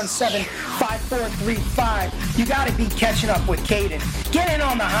 585-417-5435. You got to be catching up with Cayden. Get in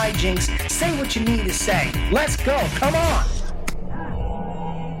on the hijinks. Say what you need to say. Let's go. Come on.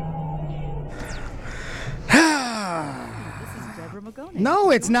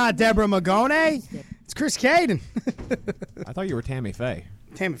 No, it's not Deborah Magone. It's Chris Cayden. I thought you were Tammy Faye.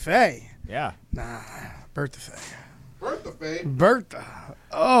 Tammy Faye? Yeah. Nah, Bertha Faye. Bertha Faye? Bertha.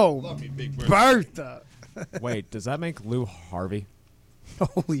 Oh, Love me, Big Bertha. Wait, does that make Lou Harvey?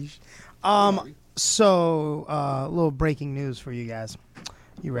 Holy sh... So, a little breaking news for you guys.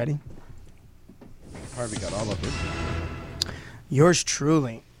 You ready? Harvey got all of it. Yours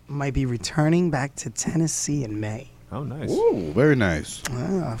truly might be returning back to Tennessee in May. Oh, nice. Ooh, very nice.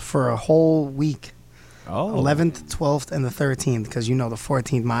 For a whole week. Oh. 11th, 12th, and the 13th, because you know the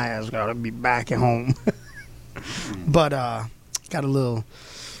 14th, my ass got to be back at home. But got a little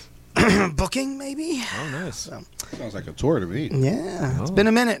booking, maybe. Oh, nice. So, sounds like a tour to me. Yeah. Oh. It's been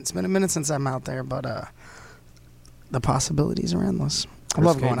a minute. It's been a minute since I'm out there, but the possibilities are endless. I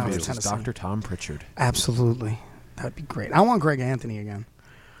love going out to Tennessee. Dr. Tom Pritchard. Absolutely. That would be great. I want Greg Anthony again.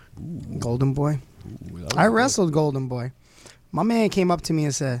 Ooh. Golden Boy. Ooh, I wrestled Golden Boy. My man came up to me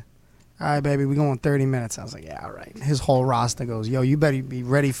and said, all right, baby, we're going 30 minutes. I was like, yeah, all right. His whole roster goes, yo, you better be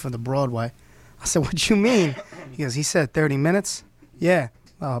ready for the Broadway. I said, what you mean? He goes, he said 30 minutes? Yeah.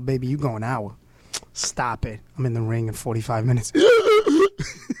 Oh, baby, you go an hour. Stop it. I'm in the ring in 45 minutes.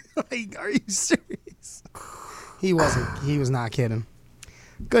 Like, are you serious? He wasn't. He was not kidding.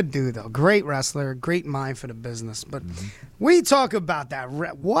 Good dude, though. Great wrestler. Great mind for the business. But we talk about that.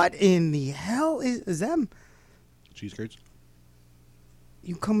 What in the hell is them? Cheese curds.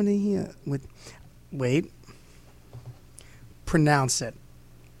 You coming in here with... Wait. Pronounce it.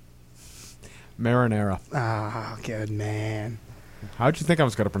 Marinara. Ah, good man. How'd you think I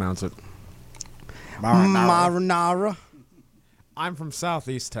was going to pronounce it? Marinara. I'm from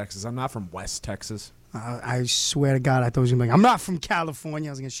Southeast Texas. I'm not from West Texas. I swear to God, I thought she was going to be like, I'm not from California.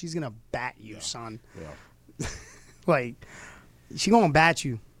 I was going, she's going to bat you, son. Yeah. Like, she going to bat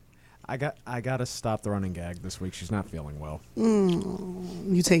you. I got to stop the running gag this week. She's not feeling well.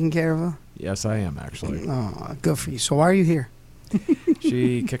 You taking care of her? Yes, I am, actually. Oh, good for you. So why are you here?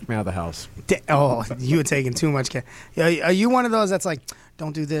 She kicked me out of the house. Oh, you were taking too much care. Are you one of those that's like,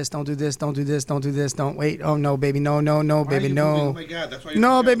 don't do this, don't do this, don't do this, don't do this, don't wait. Oh, no, baby, no, baby, no. Oh, my God. That's why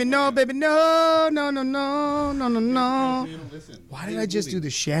no, baby, no, baby, no. Why did I just do the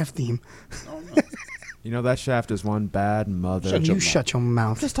Shaft theme? Oh, no. You know, that Shaft is one bad mother. Shut your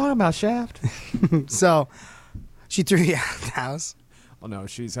mouth. Just talking about Shaft. So, she threw you out of the house. Well, no,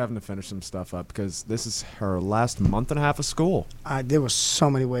 she's having to finish some stuff up because this is her last month and a half of school. There were so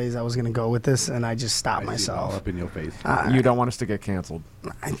many ways I was going to go with this, and I just stopped myself. All up in your face. You don't want us to get canceled.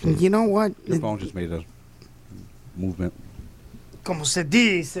 You know what? Your phone just made a movement. Como se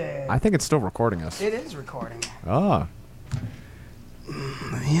dice? I think it's still recording us. It is recording. Ah.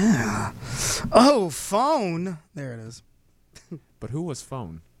 Yeah. Oh, phone. There it is. But who was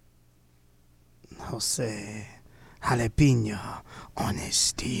phone? Jose Jalapeno on his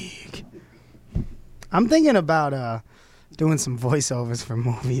stick. I'm thinking about doing some voiceovers for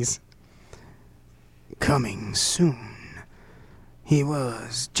movies. Coming soon. He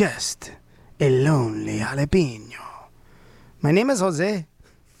was just a lonely jalapeno. My name is Jose.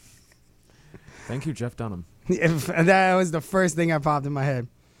 Thank you, Jeff Dunham. That was the first thing that popped in my head.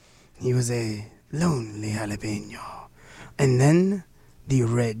 He was a lonely jalapeno. And then the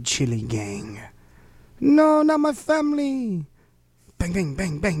Red Chili Gang. No, not my family. Bang, bang,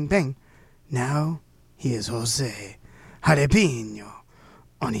 bang, bang, bang. Now he is Jose Jalapeno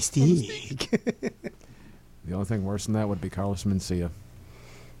on his stick. The only thing worse than that would be Carlos Mencia.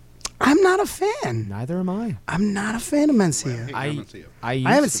 I'm not a fan. Neither am I. I'm not a fan of Mencia. I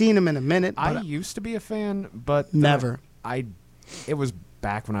haven't seen him in a minute. I used to be a fan, but never. It was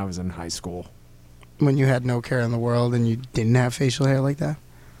back when I was in high school. When you had no care in the world and you didn't have facial hair like that?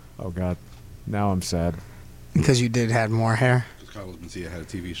 Oh, God. Now I'm sad. Because you did have more hair? Because Carlos Mencia had a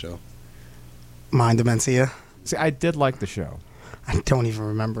TV show. Mind of Mencia? See, I did like the show. I don't even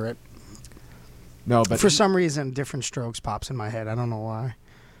remember it. No, but... For some reason, Different Strokes pops in my head. I don't know why.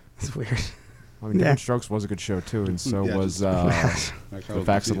 It's weird. I mean, Different Strokes was a good show, too, and so was The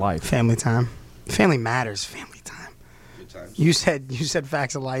Facts of Life. Family Time. Family Matters. Family Time. Good times. You said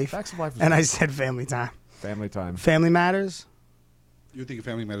Facts of Life. Facts of Life was and good. I said Family Time. Family Time. Family Matters? You're thinking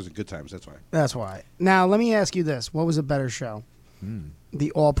Family Matters in Good Times, that's why. That's why. Now, let me ask you this. What was a better show?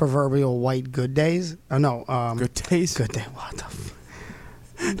 The all-proverbial white Good Days? Oh, no. Good Days? Good Day. What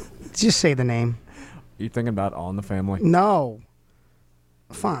the... Just say the name. Are you thinking about All in the Family? No.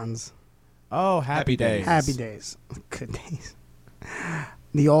 Fonz. Oh, Happy Days. Happy Days. Good Days.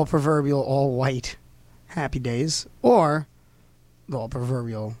 The all proverbial all white Happy Days, or the all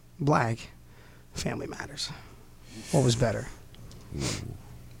proverbial black Family Matters. What was better?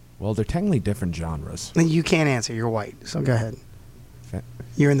 Well, they're technically different genres. You can't answer. You're white, so go ahead.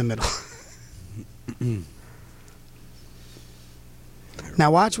 You're in the middle.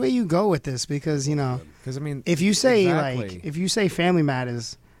 Now watch where you go with this, because I mean, if you say exactly. if you say Family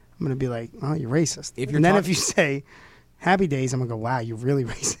Matters, I'm gonna be like, oh, you're racist. If you're and then if you say Happy Days, I'm gonna go, wow, you're really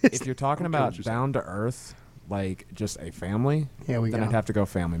racist. If you're talking about down to earth, like just a family, then go. I'd have to go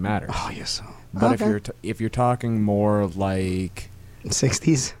Family Matters. Oh, yes. So. But Okay. if you're talking more like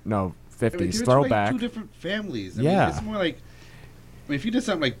 60s, no 50s, I mean, it's throwback. Like 2 different families. I Yeah. mean, it's more like. I mean, if you did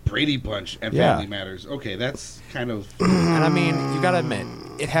something like Brady Bunch and Yeah. Family Matters, okay, that's kind of. And I mean, you gotta admit,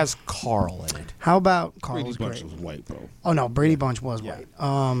 it has Carl in it. How about Carl Brady was Bunch great? was white, bro. Oh no, Brady Bunch was white.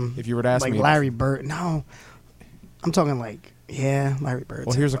 If you were to ask like me, Larry Bird, no, I'm talking like Larry Bird.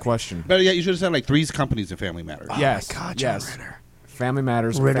 well, here's a question. But yeah, you should have said like Three's Companies in Family Matters. Yes, Oh my God, John yes. Ritter. Family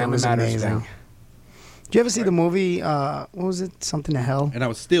Matters. Ritter Family was Matters amazing. down. Did you ever see the movie? What was it? Something to Hell. And I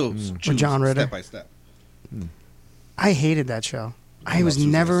was still choose John Ritter. step by step. I hated that show. I was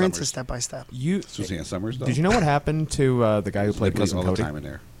Suzanne never Summers. into Step by Step. Suzanne Summers. Though. Did you know what happened to the guy who played Cousin all the Cody? time in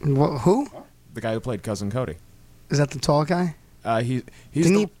there. Who? The guy who played Cousin Cody. Is that the tall guy? He's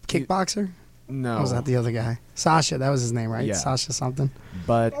Didn't the, he kickboxer? No. Or was that the other guy? Sasha, that was his name, right? Yeah. Sasha something.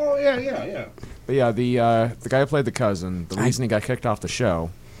 But Oh yeah. But yeah, the guy who played the cousin, the reason he got kicked off the show,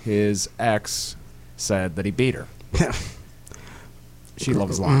 his ex said that he beat her. She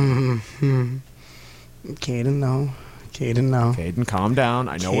loves lying. Cayden, no. Cayden, no. Cayden, calm down.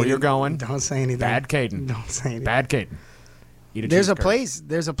 I know where you're going. Don't say anything. Bad Cayden. Don't say anything. Bad Cayden. Eat a There's cheese a curd. place.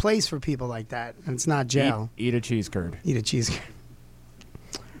 There's a place for people like that, and it's not jail. Eat a cheese curd. Eat a cheese curd.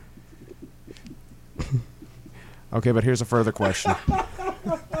 Okay, but here's a further question.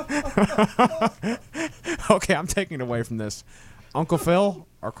 Okay, I'm taking it away from this. Uncle Phil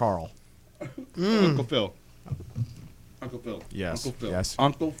or Carl? Uncle Phil. Uncle Phil. Yes. Uncle Phil. Yes.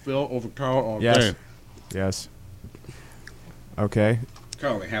 Uncle Phil over Carl all Yes. day. Yes. Okay.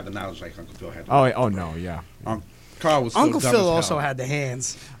 Carl didn't have the knowledge like Uncle Phil had. Oh no, yeah. Carl was still Uncle dumb Phil as hell. also had the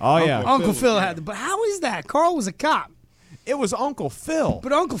hands. Oh yeah. Uncle Phil had the. But how is that? Carl was a cop. It was Uncle Phil.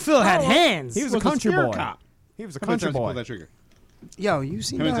 But Uncle Phil had hands. He was a country spirit boy. cop. He was a How many country times you boy. pulled that trigger? Yo, you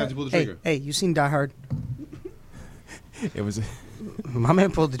seen How many Die times you pulled the Hard? trigger? Hey, you seen Die Hard? It was My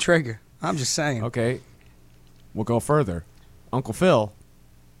man pulled the trigger. I'm just saying. okay. We'll go further. Uncle Phil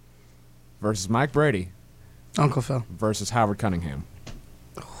versus Mike Brady Uncle Phil. versus Howard Cunningham.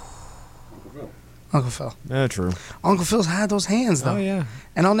 Uncle Phil. Yeah, true. Uncle Phil's had those hands though. Oh yeah.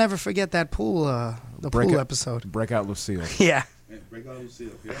 And I'll never forget that pool. The pool episode. Breakout Lucille. Yeah. Break out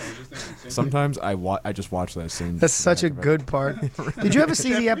Lucille. Yeah, I was just thinking, same Sometimes I just watch that scene. That's such a good part. Did you ever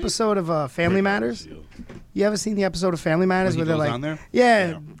see the episode of Family Matters? You ever seen the episode of Family Matters When he where they're goes like, on there?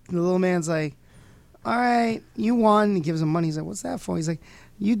 Yeah, the little man's like, all right, you won. He gives him money. He's like, what's that for? He's like,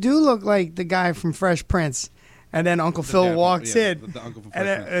 you do look like the guy from Fresh Prince. And then Uncle Phil dad, walks yeah, in, the uncle from and,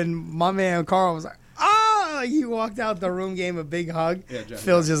 Fresh Prince. and my man Carl was like, oh, he walked out the room, gave him a big hug. Yeah, Jack,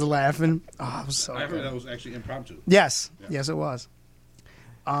 Phil's yeah. just laughing. Oh, it was so I heard good. that was actually impromptu. Yes, Yeah. yes, it was.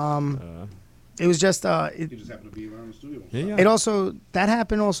 It was just He just happened to be around the studio. Yeah. It also that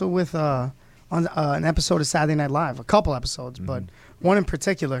happened also with on an episode of Saturday Night Live, a couple episodes, but one in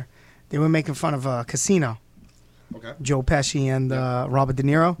particular, they were making fun of Casino, Okay. Joe Pesci and Robert De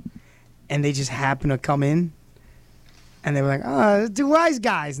Niro, and they just happened to come in, and they were like, "Oh, two wise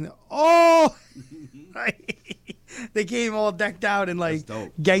guys," and they came all decked out in like That's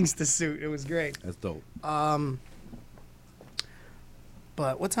dope. gangster suit. It was great. That's dope.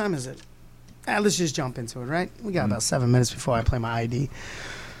 But what time is it? Let's just jump into it, right? We got about 7 minutes before I play my ID.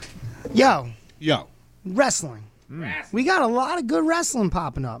 Yo, wrestling. We got a lot of good wrestling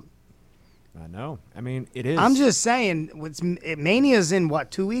popping up. I know. I mean, it is. I'm just saying, Mania's in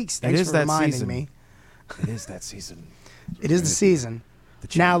what, 2 weeks? Thanks is for that reminding season. me. It is that season. It is the season.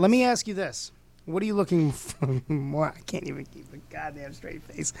 Now, let me ask you this. What are you looking for more? I can't even keep a goddamn straight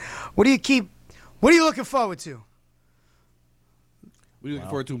face. What are you looking forward to? What are you looking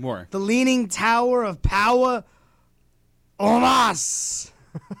forward to more? The Leaning Tower of Power Omas.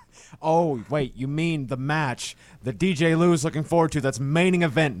 Oh, wait, you mean the match that DJ Lou is looking forward to? That's main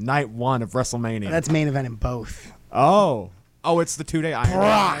event night 1 of WrestleMania. That's main event in both. Oh, it's the 2-day Iron Man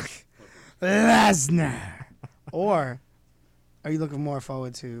Brock match. Lesnar. Or are you looking more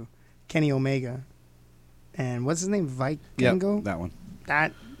forward to Kenny Omega and what's his name? Vikingo? That one.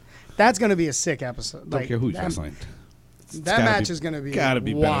 That's going to be a sick episode. Don't care who's that- wrestling. That match is going to be gotta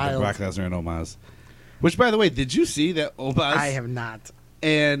be better than wild. Brock Lesnar and Omos. Which, by the way, did you see that Omos? I have not.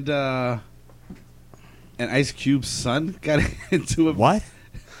 And Ice Cube's son got into a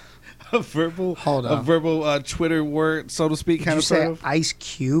verbal Twitter word, so to speak, kind Did of you say sort of. Ice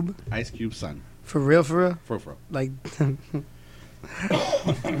Cube? Ice Cube's son. For real? For real. Like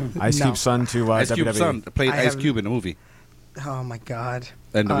Ice Cube's son to Ice WWE. Cube's son played Ice Cube in the movie. Oh my God.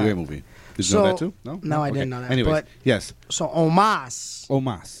 NWA movie. Did you know that too? No, I didn't know that. Anyways, But yes. So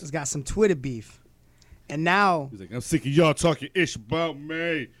Omos has got some Twitter beef, and now he's like, I'm sick of y'all talking ish about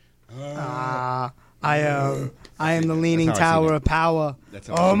me. I am the leaning That's how I seen tower it. of power. That's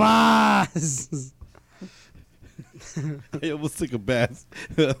how I Omos. I almost took a bath.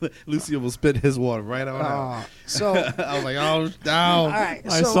 Lucy will spit his water right out. So I was like, oh, no. All right,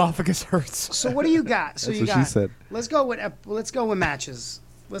 My esophagus hurts. So what do you got? So That's you what got. she said. Let's go with matches.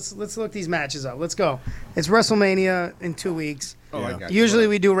 Let's look these matches up. Let's go. It's WrestleMania in 2 weeks. Oh, I got you. Usually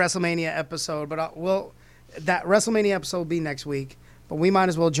we do WrestleMania episode, but that WrestleMania episode will be next week. But we might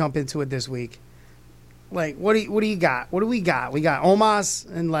as well jump into it this week. Like, what do you got? What do we got? We got Omos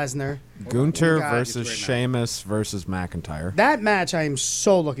and Lesnar. Gunther We got- versus Sheamus versus McIntyre. That match I am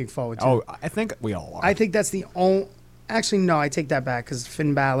so looking forward to. Oh, I think we all are. I think that's the only. Actually, no, I take that back because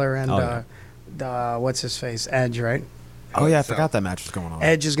Finn Balor and the what's his face Edge, right? Oh yeah, I forgot that match was going on.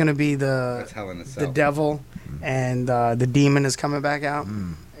 Edge is going to be That's Hell in a the Cell. devil, and the demon is coming back out.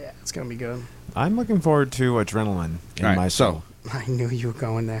 Yeah, it's going to be good. I'm looking forward to adrenaline in All right, my soul. I knew you were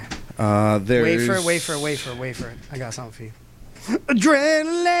going there. There's Wait for it. I got something for you.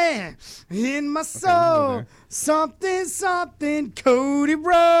 Adrenaline in my soul. Something, Cody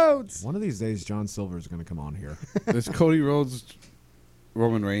Rhodes. One of these days, John Silver is going to come on here. There's Cody Rhodes,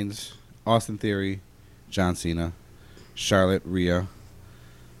 Roman Reigns, Austin Theory, John Cena, Charlotte, Rhea,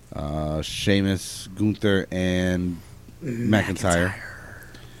 Sheamus, Gunther, and McIntyre.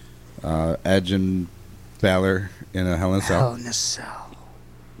 Edge and Balor in a Hell in a Cell. Hell in a Cell.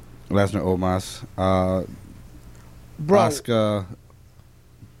 Lesnar, Omos. Bro. Asuka.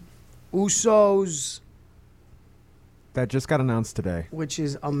 Usos, That just got announced today. which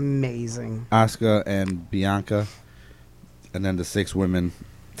is amazing. Asuka and Bianca. And then the 6 women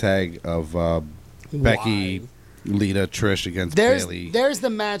tag of Becky, Lita, Trish against Bayley. There's the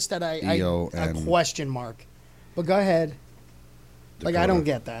match that Io, a and question mark. But go ahead. Like, I Dakota. don't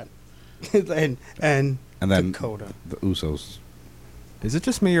get that. and And then Dakota. the Usos. Is it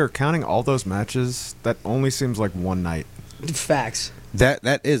just me or counting all those matches? That only seems like one night. Facts. That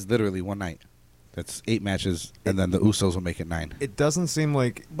is literally one night. That's 8 matches, and then the Usos will make it 9. It doesn't seem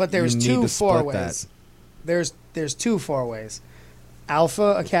like. But there's you need two to split four-ways. There's 2 4-ways.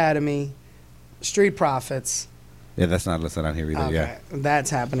 Alpha Academy, Street Profits. Yeah, that's not listed on here either. Okay, Yeah, that's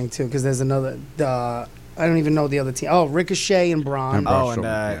happening too because there's another. I don't even know the other team. Oh, Ricochet and Braun. And Braun. Oh,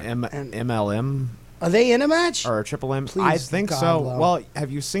 and MLM Are they in a match? or Triple M? Please, I think God, so. Lo. Well,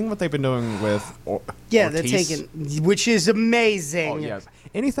 have you seen what they've been doing with? Yeah, Ortiz? they're taking, which is amazing. Oh yes,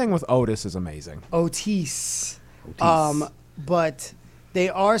 anything with Otis is amazing. Otis. But they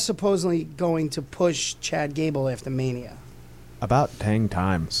are supposedly going to push Chad Gable after Mania. About dang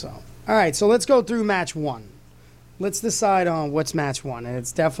time. So, all right, so let's go through match 1. Let's decide on what's match 1, and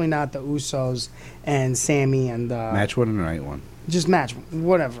it's definitely not the Usos and Sammy and match 1 and night 1. just match 1,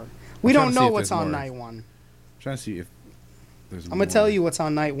 whatever. We trying don't to see know if what's there's on more. night 1. Trying to see if there's. I'm gonna tell you what's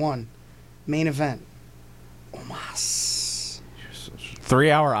on night 1. Main event. Omos.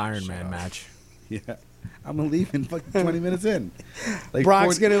 3-hour Iron Man match. Yeah, I'm gonna leave in fucking 20 minutes in. Like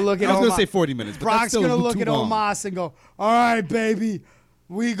Brock's gonna look at. I was gonna Omos. say 40 minutes. But Brock's that's still gonna look too at long. Omos and go, "All right, baby,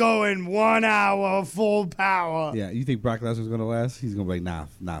 we going 1 hour full power." Yeah, you think Brock Lesnar's gonna last? He's gonna be like,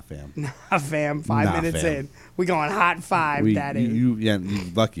 nah, fam. Nah, fam. 5 Nah, minutes fam. in, we going hot 5, daddy. You're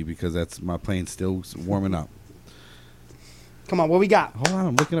lucky because that's my plane still warming up. Come on, what we got? Hold on,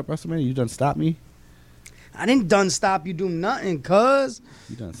 I'm looking up WrestleMania. You done stop me? I didn't done stop you do nothing, cuz.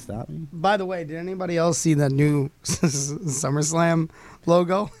 You done stop me? By the way, did anybody else see that new SummerSlam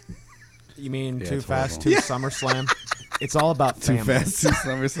logo? You mean Yeah, Too it's Fast, horrible. Too SummerSlam? It's all about Too family. fast to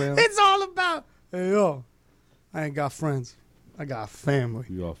SummerSlam. It's all about, hey, yo, I ain't got friends. I got family.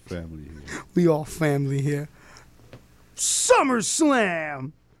 We all family here. We all family here.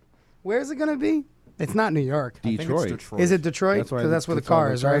 SummerSlam. Where's it going to be? It's not New York. I think it's Detroit. Detroit. Is it Detroit? Because that's where the all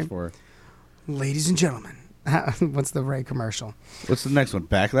car is, right? For. Ladies and gentlemen. What's the Ray commercial? What's the next one?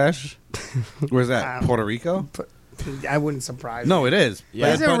 Backlash? Where's that? Puerto Rico? I wouldn't surprise No, me. it is.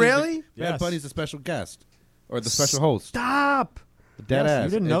 Yeah. Is it really? Bad Yes. Bunny's the special guest. Or the special host. Stop. Dead Yes, ass. you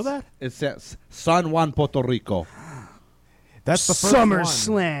didn't know It's- that? It says San Juan, Puerto Rico. That's the first one.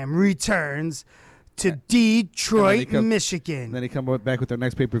 SummerSlam returns to Detroit, come- Michigan. And then they come back with their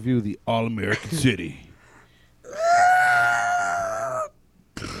next pay-per-view, the All-American City.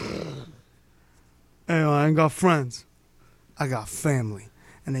 Hey, I ain't got friends. I got family.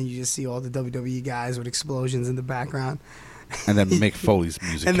 And then you just see all the WWE guys with explosions in the background. And then Mick Foley's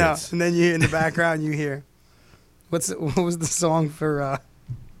music and hits. then you in the background you hear what was the song for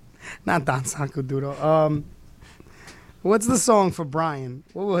not Don Sanko Doodle. What's the song for Brian?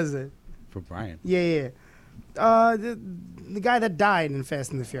 What was it? For Brian. Yeah. The guy that died in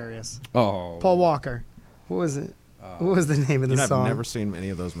Fast and the Furious. Oh. Paul Walker. What was it? What was the name of the song? I've never seen any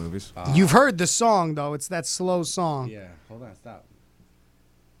of those movies. You've heard the song though. It's that slow song. Yeah. Hold on. Stop.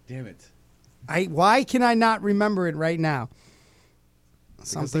 Damn it. Why can I not remember it right now?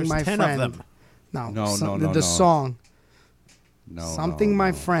 Something there's my 10 friend. of them. No, The song. No. Something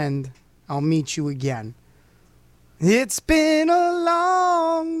my friend. I'll meet you again. It's been a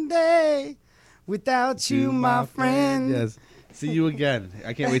long day without you, my friend. Yes. See you again.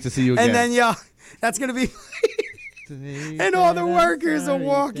 I can't wait to see you again. And then y'all, that's gonna be. And all the workers are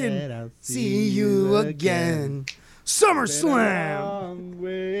walking. See you again.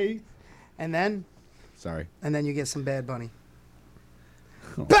 SummerSlam. And then. Sorry. And then you get some Bad Bunny.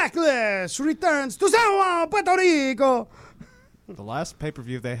 Backlash returns to San Juan, Puerto Rico. The last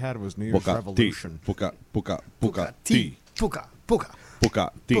pay-per-view they had was New Year's Revolution. Booker T.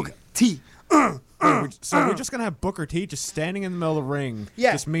 So we're just gonna have Booker T just standing in the middle of the ring,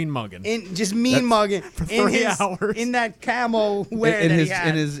 just mean mugging, mugging for 3 hours in that camo wear in that his he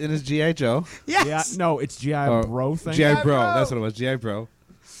had. in his GI Joe. Yes. Yeah, no, it's GI Bro thing. GI Bro. That's what it was. GI Bro.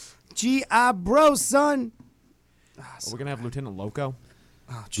 GI Bro, son. Are we gonna have Lieutenant Loco?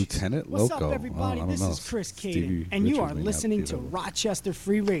 Lieutenant What's Loco. up, everybody? I don't This know. is Chris Stevie Cayden, and you Richards are may not listening be to available. Rochester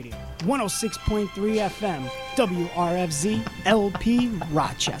Free Radio, 106.3 FM, WRFZ, LP,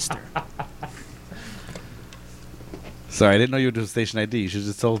 Rochester. Sorry, I didn't know you were doing station ID. You should have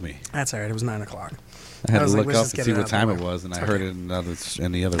just told me. That's all right. It was 9 o'clock. I had to was like, look let's up just and get see it what out of the time way. it was, and I It's heard okay. it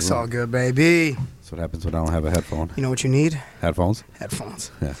in the other It's room. all good, baby. That's what happens when I don't have a headphone. You know what you need? Headphones?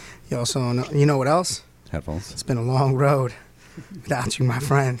 Headphones. Yeah. You also know, you know what else? Headphones. It's been a long road without you, my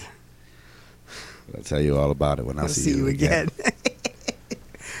friend. I'll tell you all about it when I I'll see you again.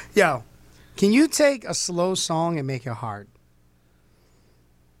 Yo, can you take a slow song and make it hard?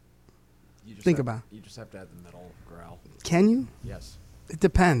 Think about it. You just have to add the middle growl. Can you? Yes. It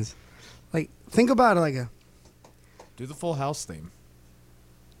depends. Like, think about it like a... Do the Full House theme.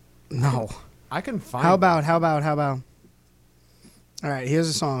 No. I can find. How about? All right, here's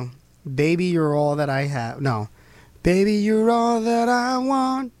a song. Baby, you're all that I have. No. Baby, you're all that I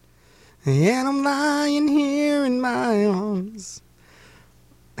want. And I'm lying here in my arms.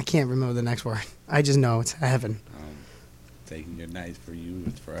 I can't remember the next word. I just know it's heaven. Taking your night for you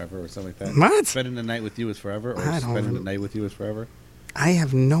is forever or something like that. What? Spending the night with you is forever, or I don't spending the know. night with you is forever. I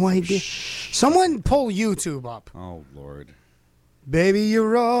have no idea. Someone pull YouTube up. Oh Lord. Baby,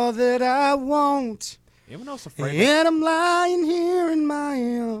 you're all that I want. Anyone else afraid? And I'm lying here in my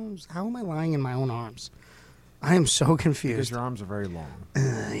arms. How am I lying in my own arms? I am so confused. Because your arms are very long.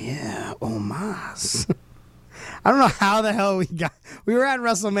 Yeah, Omas. I don't know how the hell we were at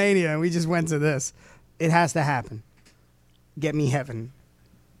WrestleMania and we just went to this. It has to happen. Get me heaven.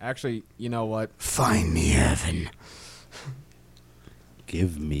 Actually, you know what? Find me heaven.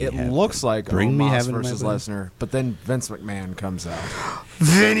 Give me It heaven. looks like Bring me Omos heaven, my versus friend. Lesnar, but then Vince McMahon comes out.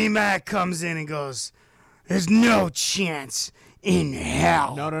 Vinnie Mac comes in and goes, there's no chance in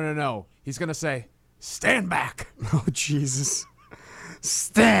hell. No. He's going to say, stand back. Oh, Jesus.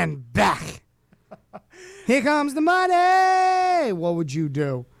 Stand back. Here comes the money. What would you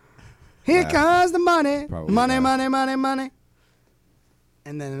do? Here comes the money. Probably Money, not. money, money, money.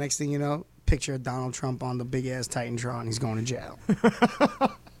 And then the next thing you know, picture of Donald Trump on the big-ass Titantron. He's going to jail.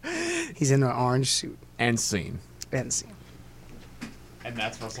 He's in an orange suit. And scene. And scene. And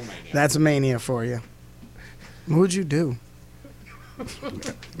that's WrestleMania. That's Mania for you. What would you do?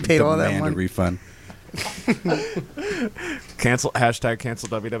 Paid all that Demand a money. refund. Cancel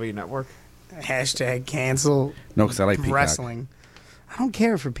WWE Network. Hashtag cancel No, because I like Peacock. wrestling. I don't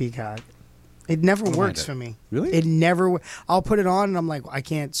care for Peacock. It never don't works mind it. for me. Really? It never. I'll put it on and I'm like, I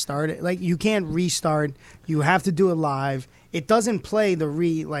can't start it. Like you can't restart. You have to do it live. It doesn't play the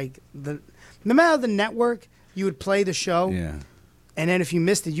no matter the network. You would play the show. Yeah. And then if you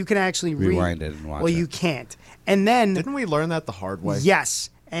missed it, you can actually Rewind it and watch Well, it. you can't. And then Didn't we learn that the hard way? yes.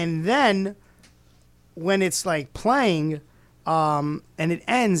 And then when it's like playing, and it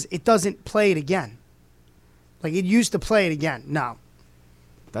ends, it doesn't play it again. Like it used to play it again. No.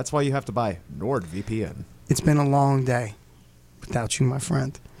 That's why you have to buy NordVPN. It's been a long day without you, my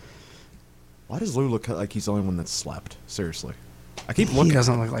friend. Why does Lou look like he's the only one that slept? Seriously. I keep looking. He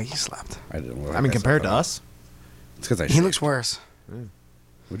doesn't look like he slept. I didn't look I mean, compared to us. It's because He looks worse.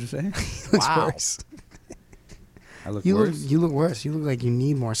 What'd you say? He looks worse. I look You worse. look worse. You look like you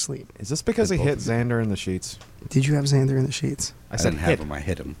need more sleep. Is this because he hit Xander in the sheets? Did you have Xander in the sheets? I didn't have him. I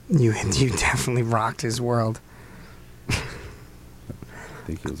hit him. You definitely rocked his world. I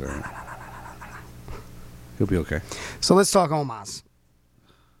think he was alright. He'll be okay. So let's talk Omos.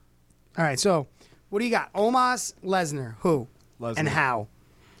 All right, so what do you got? Omos, Lesnar, who? Lesnar. And how?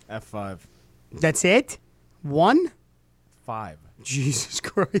 F5. That's it? 1? 5. Jesus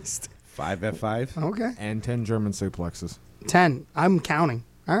Christ. 5 F5? Okay. And 10 German suplexes. 10. I'm counting.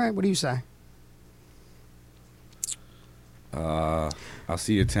 All right, what do you say? I'll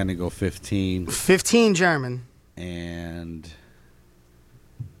see your 10 and go 15. 15 German. And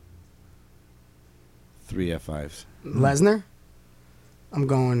 3 F5s. Lesnar? I'm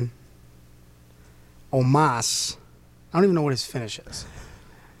going Omos. I don't even know what his finish is.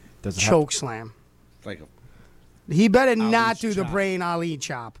 Does it Choke slam. It's like He better Ali's not do the chop. brain Ali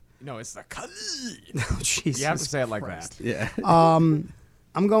chop. No, it's the Oh, Jesus You have to say it like Christ. that. Yeah. I'm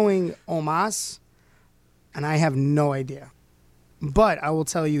going Omos, and I have no idea. But I will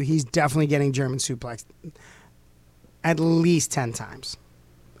tell you, he's definitely getting German suplex at least 10 times.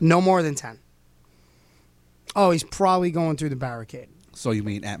 No more than 10. Oh, he's probably going through the barricade. So you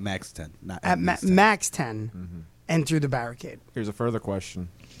mean at max 10, not At least 10. max 10 and through the barricade. Here's a further question.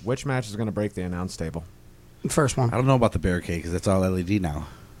 Which match is going to break the announce table? First one. I don't know about the barricade because it's all LED now.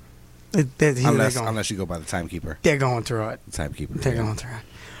 Unless you go by the timekeeper. They're going through it. The timekeeper. They're going through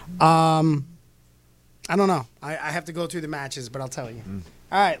it. I don't know. I have to go through the matches, but I'll tell you.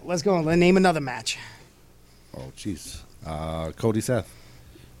 All right, let's go. Let's name another match. Oh, jeez. Cody Seth.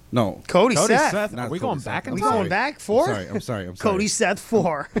 No. Cody Seth. Are we going back in We time? going back 4? I'm sorry. Cody Seth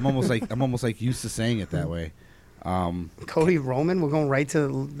 4. I'm almost like used to saying it that way. Cody Roman. We're going right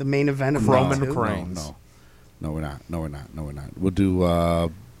to the main event of Roman Night 2? Reigns. No, we're not. We'll do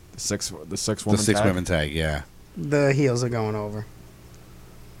The six women tag. Yeah. The heels are going over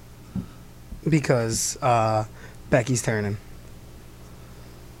because Becky's turning.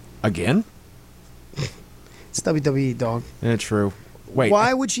 Again? It's WWE, dog. Yeah, true. Wait.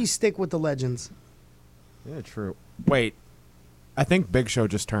 Why would she stick with the legends? Yeah, true. Wait. I think Big Show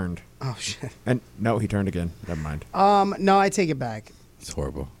just turned. Oh shit. And no, he turned again. Never mind. No, I take it back. It's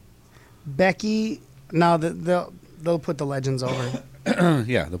horrible. Becky. No, they'll put the legends over.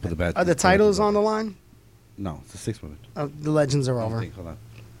 Yeah, they'll put the bad. Are the titles on the line? No, it's the 6 women. The legends are over. Hold on.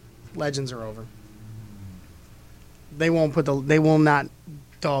 Legends are over. They will not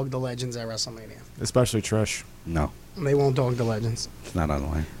dog the legends at WrestleMania. Especially Trish. No, They won't dog the legends. it's not on the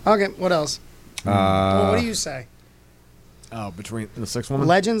line. Okay, what else? Well, what do you say? Oh, between the 6 women?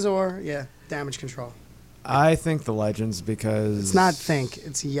 Legends or Damage Control? I think the Legends because It's not think.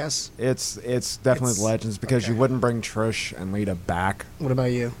 It's yes. It's definitely the Legends because you wouldn't bring Trish and Lita back. What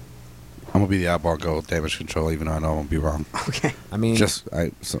about you? I'm gonna be the oddball go with Damage Control, even though I know I'm gonna be wrong. Okay. I mean, Just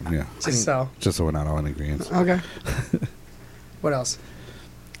so. Just so we're not all in agreement. Okay. What else?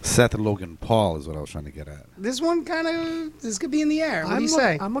 Seth and Logan Paul is what I was trying to get at. This one this could be in the air. What do you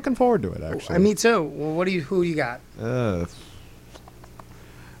say? I'm looking forward to it actually. Me too. Well, who do you got?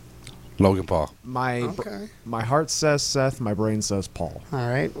 Logan Paul. My heart says Seth. My brain says Paul. All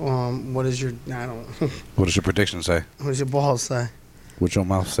right. What is your? I don't. What does your prediction say? What does your balls say? What's your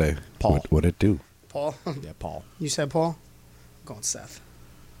mouth say? Paul. What it do? Paul. Yeah, Paul. You said Paul. I'm going Seth.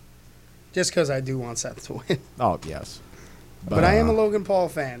 Just because I do want Seth to win. Oh yes. But I am a Logan Paul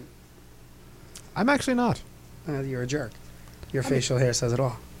fan. I'm actually not. You're a jerk. Your facial hair says it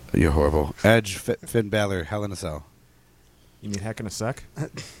all. You're horrible. Edge, Finn Balor, Hell in a Cell. You mean heck in a sec?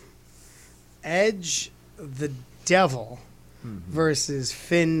 Edge, the devil, versus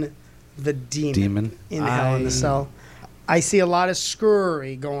Finn, the demon. In Hell in a Cell. I see a lot of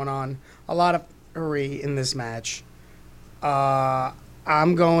screwery going on. A lot of screwery in this match.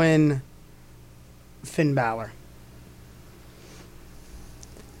 I'm going Finn Balor.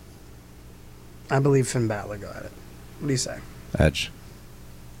 I believe Finn Balor got it. What do you say? Edge.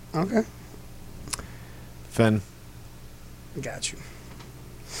 Okay. Finn. Got you.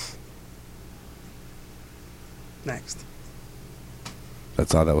 Next.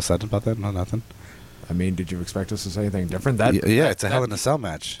 That's all that was said about that? No, nothing? I mean, did you expect us to say anything different? It's a Hell in a Cell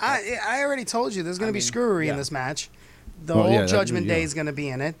match. I already told you there's going to be screwery in this match. The Well, whole yeah, Judgment yeah. Day is going to be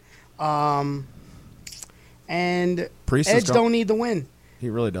in it. And Priest is Edge don't need the win. He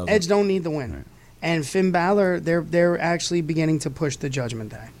really doesn't. Edge don't need the win. Right. And Finn Balor, they're actually beginning to push the Judgment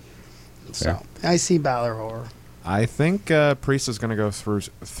Day. So I see Balor over. I think Priest is going to go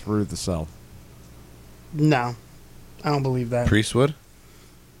through the cell. No, I don't believe that. Priest would?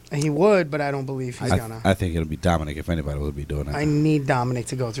 He would, but I don't believe he's gonna. I think it'll be Dominic if anybody would be doing it. I need Dominic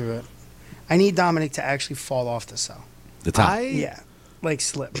to go through it. I need Dominic to actually fall off the cell. The top. Yeah, like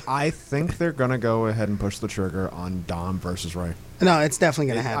slip. I think they're gonna go ahead and push the trigger on Dom versus Ray. No, it's definitely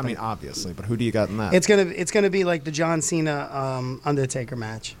gonna happen. I mean, obviously, but who do you got in that? It's gonna be like the John Cena Undertaker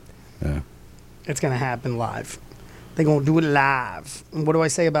match. Yeah. It's gonna happen live. They're gonna do it live. And what do I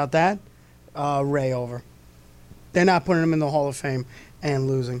say about that? Ray over. They're not putting him in the Hall of Fame and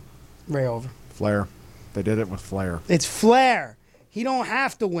losing. Ray over. Flair. They did it with Flair. It's Flair. He don't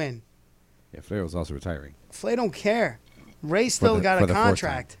have to win. Yeah, Flair was also retiring. Flair don't care. Ray still got a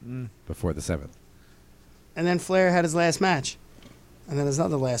contract. Before the 7th. And then Flair had his last match. And then his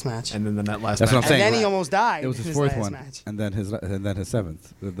other last match. And then the last That's match. what I'm saying. And then he almost died. It was his in fourth last one. Match. And then his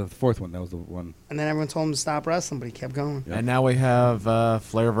 7th. The fourth one, that was the one. And then everyone told him to stop wrestling, but he kept going. And now we have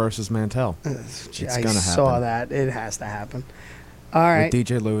Flair versus Mantell. It's I gonna saw happen. that. It has to happen. All right. With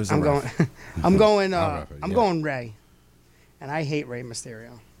DJ Lou as the I'm ref. going. I'm going. I'll ref it, I'm yeah. going Ray. And I hate Rey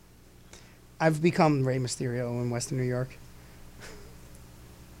Mysterio. I've become Rey Mysterio in Western New York.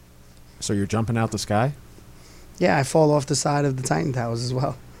 So you're jumping out the sky? Yeah, I fall off the side of the Titan Towers as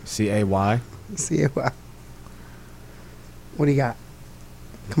well. C-A-Y? C-A-Y. What do you got?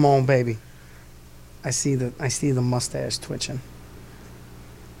 Come on, baby. I see the mustache twitching.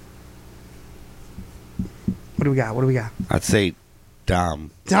 What do we got? What do we got? I'd say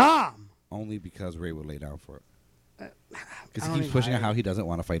Dom. Dom! Only because Ray would lay down for it. I Because don't he keeps even- pushing out how he doesn't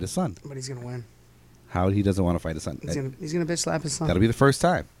want to fight his son. But he's going to win. How he doesn't want to fight his son. He's gonna bitch slap his son. That'll be the first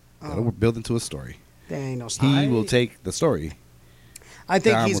time. That'll Oh. build into a story. There ain't no story. He will take the story. I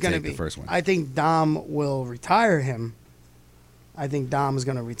think Dom he's will going to take be the first one. I think Dom will retire him. I think Dom is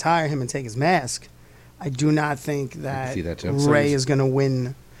going to retire him and take his mask. I do not think that, see that, too. Ray is going to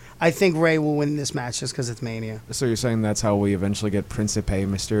win. I think Ray will win this match just because it's Mania. So you're saying that's how we eventually get Principe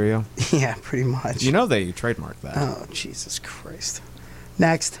Mysterio? Yeah, pretty much. You know they trademarked that. Oh, Jesus Christ.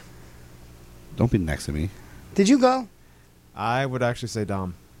 Next. Don't be next to me. Did you go? I would actually say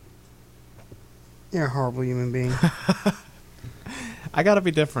Dom. You're a horrible human being. I gotta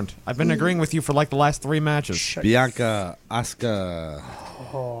be different. I've been agreeing with you for like the last 3 matches. Bianca, Asuka.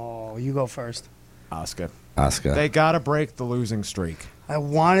 Oh, you go first. Asuka. Asuka. They gotta break the losing streak. I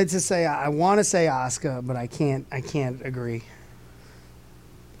want to say Asuka, but I can't agree.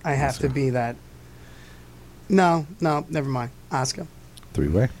 I have to be that. No, never mind. Asuka.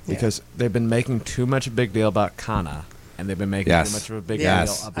 3-way. Because they've been making too much a big deal about Kana, and they've been making too much of a big deal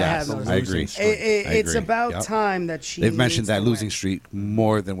about the I agree. losing streak. It's about time that she. They've mentioned needs that to losing win. streak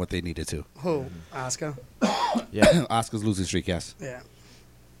more than what they needed to. Who? Asuka. Yeah. Asuka's losing streak, yes. Yeah.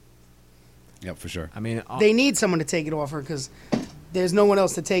 Yep, for sure. I mean, They need someone to take it off her because there's no one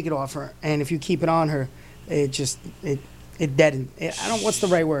else to take it off her, and if you keep it on her, it deadens. I don't. What's the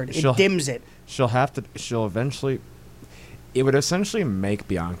right word? It dims it. She'll eventually. It would essentially make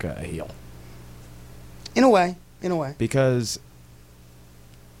Bianca a heel. In a way. Because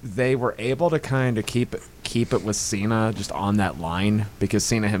they were able to kind of keep it with Cena just on that line because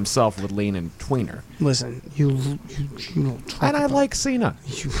Cena himself would lean in between her. Listen, you don't talk And I about- like Cena.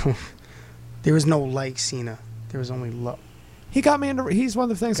 There is no like Cena. There is only love. He got me into. He's one of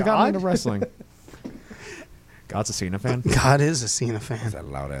the things that got me into wrestling. God's a Cena fan. God is a Cena fan. That's that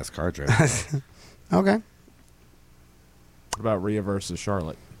loud ass car drive. Okay. What about Rhea versus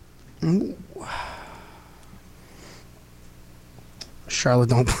Charlotte? Charlotte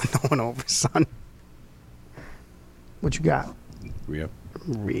don't put no one over, son. What you got? Rhea.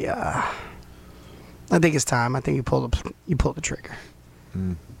 I think it's time. I think you pull the trigger.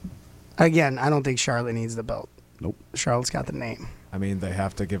 Again, I don't think Charlotte needs the belt. Nope. Charlotte's got the name. I mean, they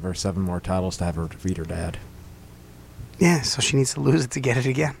have to give her 7 more titles to have her defeat her dad. Yeah, so she needs to lose it to get it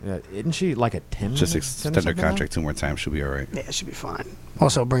again. Yeah, isn't she like a 10? Just extend her contract 2 more times. She'll be all right. Yeah, it should be fine.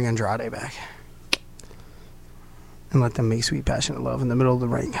 Also, bring Andrade back. And let them make Sweet Passionate Love in the middle of the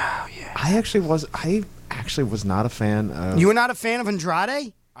ring. Oh, yeah. I actually was not a fan of... You were not a fan of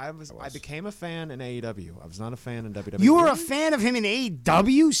Andrade? I became a fan in AEW. I was not a fan in WWE. You were a fan of him in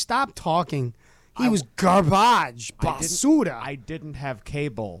AEW? Stop talking. He was garbage. Basura. I didn't have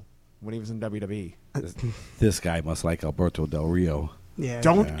cable when he was in WWE. This guy must like Alberto Del Rio. Yeah.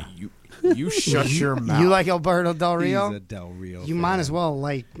 You shut your mouth. You like Alberto Del Rio? He's a Del Rio You fan. might as well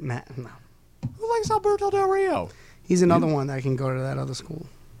like Matt. No. Who likes Alberto Del Rio? He's another one that can go to that other school.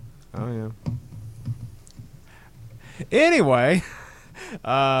 Oh, yeah. Anyway,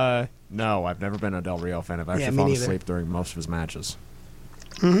 no, I've never been a Del Rio fan. I've actually me fallen neither. asleep during most of his matches.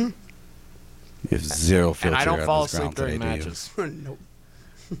 Mm-hmm. You have zero filter And I don't on fall this asleep ground during today, do you? matches.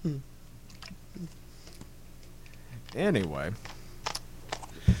 Nope. Anyway.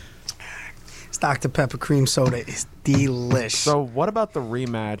 This Dr. Pepper cream soda is delish. So what about the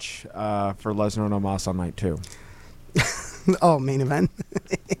rematch for Lesnar and Omos on night 2? Oh, main event.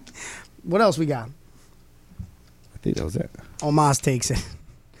 What else we got? I think that was it. Omos takes it.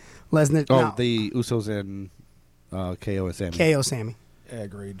 Lesnar. Oh, no. the Usos and KO and Sammy. KO Sammy.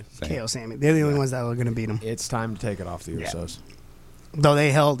 Agreed. KO Sammy. They're the only ones that are going to beat him. It's time to take it off the Usos. Though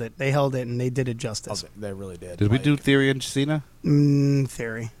they held it. They held it, and they did it justice. Oh, they really did. Did we do Theory and Cena?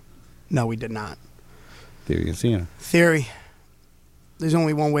 Theory. No, we did not. Theory and Cena. Theory. There's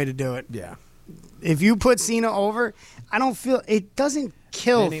only one way to do it. Yeah. If you put Cena over, I don't feel... It doesn't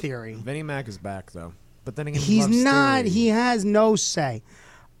kill Theory. Vinnie Mac is back, though. But then again, He's loves not. Theory. He has no say.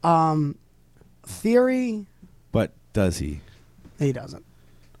 Theory... But does he? He doesn't.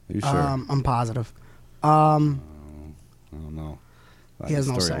 Are you sure? I'm positive. I don't know. He has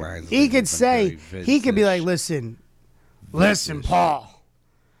no say. He could say... He could be like, listen, Paul.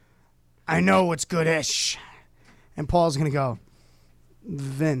 I know what's good-ish. And Paul's going to go,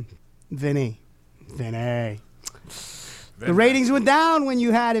 Vinny. The ratings went down when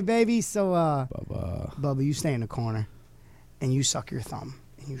you had it, baby. So, Bubba, you stay in the corner, and you suck your thumb,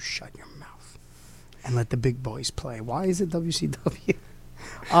 and you shut your mouth, and let the big boys play. Why is it WCW?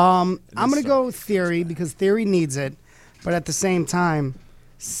 I'm going to go with Theory, because Theory needs it. But at the same time,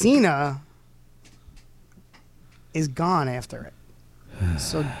 Cena is gone after it.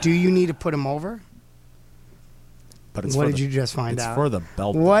 So do you need to put him over? But it's what for did the- you just find it's out? for the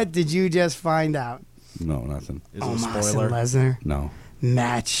belt. What did you just find out? No, nothing. Is it a Omos spoiler? and Lesnar. No.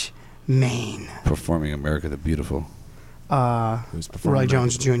 Match main. Performing America the Beautiful. Who's performing Roy America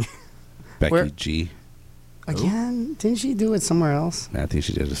Jones Jr. Becky Where- G. Again? Didn't she do it somewhere else? I think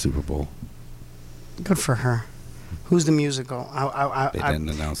she did the Super Bowl. Good for her. Who's the musical? They didn't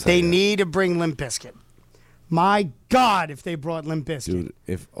announce that They yet. need to bring Limp Bizkit. My God, if they brought Limp Bizkit. Dude,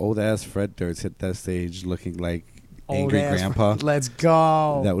 if old ass Fred Durst hit that stage looking like Old angry ass grandpa, Let's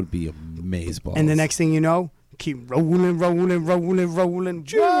go. that would be amazeballs. And the next thing you know, keep rolling. Yeah. What? And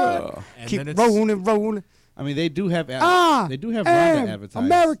Keep then it's- rolling. I mean, they do have I they do have am Ronda advertised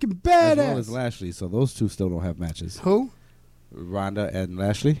American as well Badass. as Lashley, so those two still don't have matches. Who? Ronda and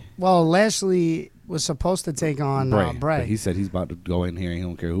Lashley. Well, Lashley was supposed to take on Bray. Bray. But he said he's about to go in here and he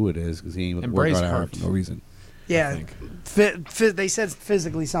don't care who it is because he ain't And working Bray's out her hurt. for no reason. Yeah, they said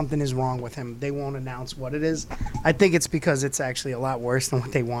physically something is wrong with him. They won't announce what it is. I think it's because it's actually a lot worse than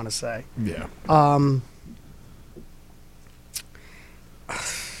what they want to say. Yeah.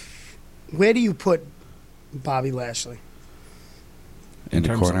 Where do you put Bobby Lashley? In the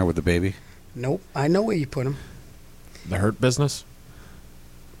terms corner of- with the baby. Nope. I know where you put him. The Hurt Business?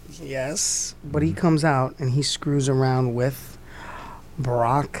 Yes, but he comes out and he screws around with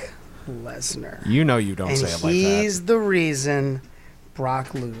Brock Lesnar. You know you don't and say it like that. he's the reason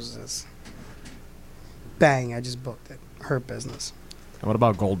Brock loses. Bang, I just booked it. Hurt Business. And what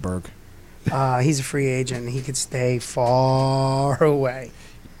about Goldberg? He's a free agent. He could stay far away.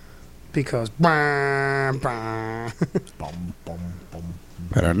 Because... Bum, bum, bum.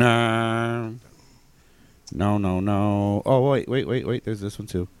 Better not. No. Oh, wait. There's this one,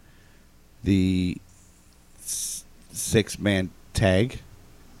 too. The 6-man tag.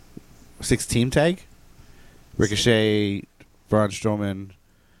 6-team tag. Ricochet, Braun Strowman,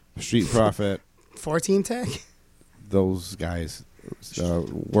 Street Profit. 4-team tag? Those guys.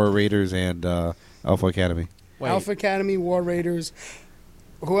 War Raiders and Alpha Academy. Alpha Academy, War Raiders.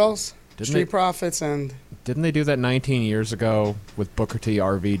 Who else? Didn't Street they- Profits and... Didn't they do that 19 years ago with Booker T,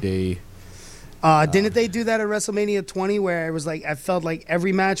 RVD? Didn't they do that at WrestleMania 20 where it was like, I felt like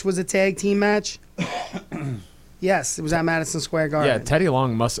every match was a tag team match? Yes, it was at Madison Square Garden. Yeah, Teddy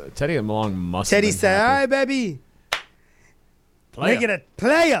Long must. Teddy have been said, all happy. right, baby. Player. Make it a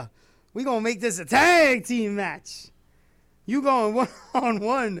player. We going to make this a tag team match. You going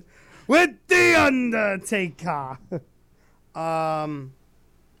one-on-one with The Undertaker. 4-way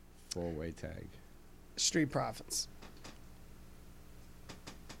tag. Street Profits.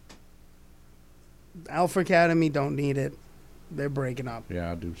 Alpha Academy don't need it. They're breaking up. Yeah,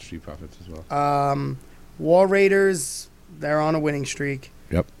 I'll do Street Profits as well. War Raiders, they're on a winning streak.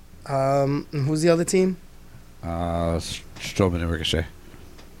 Yep. And who's the other team? Strowman and Ricochet.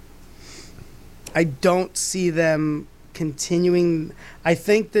 I don't see them continuing. I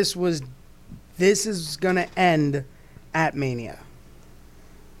think this is going to end at Mania.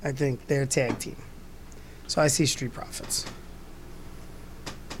 I think they're a tag team. So I see Street Profits.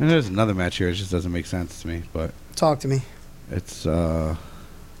 And there's another match here. It just doesn't make sense to me, but Talk to me. it's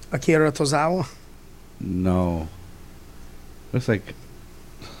Akira Tozawa? no. Looks like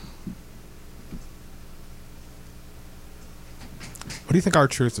What do you think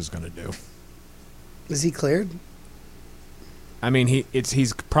R-Truth is going to do? Is he cleared? I mean,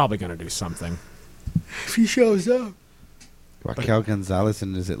 he's probably going to do something. If he shows up. Raquel Gonzalez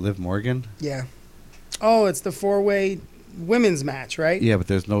and is it Liv Morgan? Yeah. Oh, it's the 4-way women's match, right? Yeah, but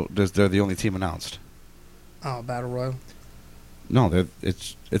they're the only team announced. Oh, Battle Royal. No,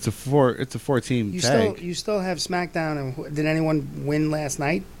 it's a 4-team tag. You still have SmackDown, and did anyone win last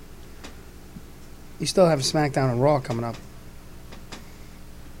night? You still have SmackDown and Raw coming up.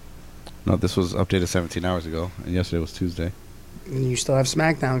 No, this was updated 17 hours ago, and yesterday was Tuesday. And you still have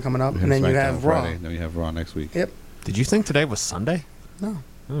SmackDown coming up, We and then you SmackDown have Raw. Friday, then you have Raw next week. Yep. Did you think today was Sunday? No.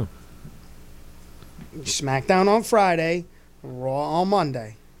 Oh. SmackDown on Friday, Raw on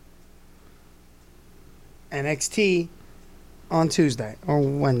Monday. NXT on Tuesday or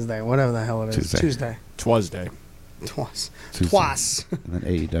Wednesday, whatever the hell it is. Tuesday. Tuesday. Twice. Tuesday. Twice. And then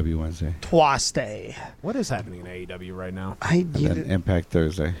AEW Wednesday. Twice day. What is happening in AEW right now? And then Impact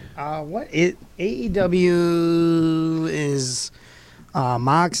Thursday. AEW is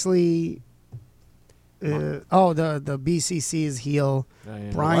Moxley. The BCC is heel.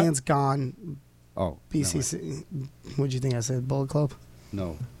 Brian's gone. Oh, BCC. What'd you think I said? Bullet Club?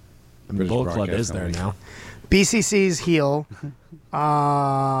 No. I mean, Bullet Club is there now. BCC's heel.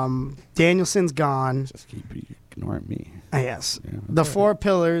 Danielson's gone. Just keep ignoring me. Yes. Yeah, the Four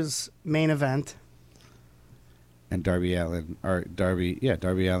Pillars main event. And Darby Allin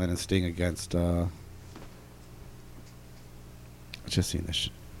and Sting against just seen this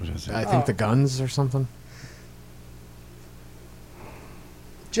shit. I think the Guns or something.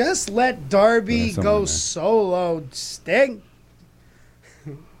 Just let Darby go solo, Sting.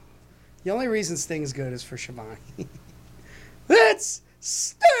 The only reason Sting's good is for Shivani. It's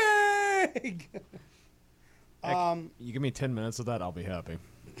Sting! You give me 10 minutes of that, I'll be happy.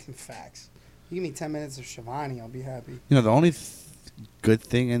 Facts. You give me 10 minutes of Shivani, I'll be happy. You know, the only good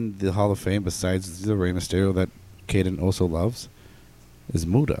thing in the Hall of Fame besides the Rey Mysterio that Cayden also loves is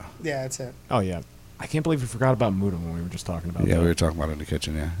Muda. Yeah, that's it. Oh, yeah. I can't believe we forgot about Muda when we were just talking about that. Yeah, we were talking about it in the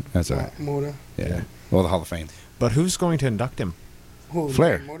kitchen, yeah. That's all right. Muda. Yeah. Well, the Hall of Fame. But who's going to induct him? Who?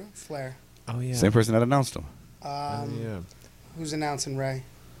 Flair. Muda? Flair. Oh, yeah. Same person that announced him. Yeah. Who's announcing Ray?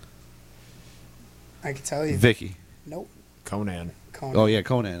 I can tell you. Vicky. Nope. Conan. Oh, yeah,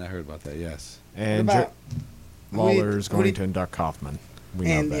 Conan. I heard about that, yes. And Lawler's going to induct Kaufman. We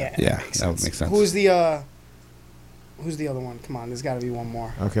know that. Yeah, that would make sense. Who's the other one? Come on, there's got to be one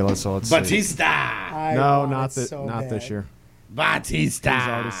more. Okay, let's Batista. No, not this year. Batista. He's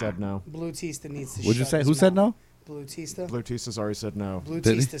already said no. Blue Tista needs to. What'd you say? Who said no? Blue Tista. Blue Tista's already said no. Blue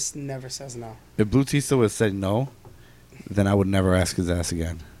Tista never says no. If Blue Tista would have said no, then I would never ask his ass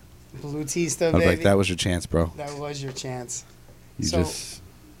again. Blue Tista, I'd be baby. like, that was your chance, bro. That was your chance.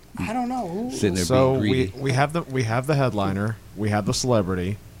 I don't know who. Sitting there so being greedy. we have the headliner, we have the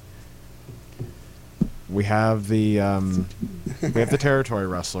celebrity, we have the territory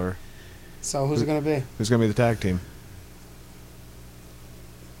wrestler. So who's it gonna be? Who's gonna be the tag team?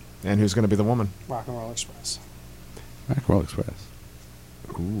 And who's gonna be the woman? Rock and Roll Express. Rock and Roll Express.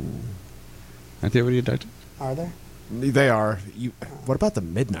 Ooh. Aren't they already inducted? Are they? They are. What about the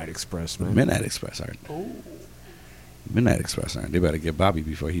Midnight Express, man? Midnight Express aren't. Ooh. Midnight Express aren't. They better get Bobby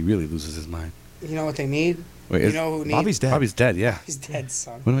before he really loses his mind. You know what they need? Wait, you know who needs? Bobby's dead. Bobby's dead, yeah. He's dead,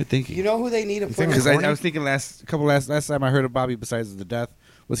 son. What am I thinking? You know who they need him for? Because I was thinking last time I heard of Bobby besides the death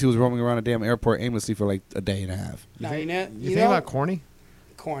was he was roaming around a damn airport aimlessly for like a day and a half. You think about Corny?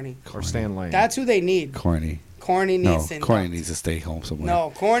 Corny. Or Stan Lane? That's who they need. Corny. Corny needs to induct. Corny needs to stay home somewhere.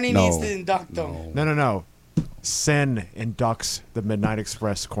 No, Corny needs to induct them. No. Sin inducts the Midnight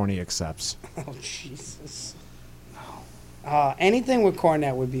Express. Corny accepts. Oh, Jesus. Anything with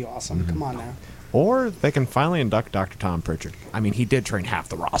Cornette would be awesome. Mm-hmm. Come on now. Or they can finally induct Dr. Tom Pritchard. I mean, he did train half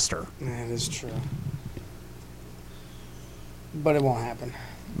the roster. That is true. But it won't happen.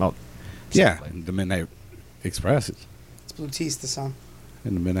 Well, yeah, the Midnight Express. It's Blue Tista, son.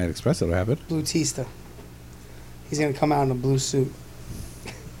 In the Midnight Express, it'll happen. Blue Tista. He's going to come out in a blue suit.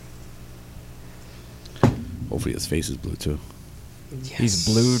 Hopefully his face is blue, too. Yes. He's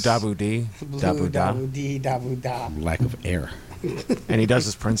blue Dabu D. Blue Dabu Da. Dabu D, Dabu Da. Lack of air. And he does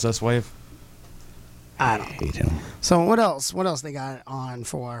his princess wave. I don't hate him. So what else? What else they got on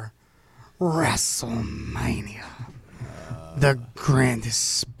for WrestleMania? The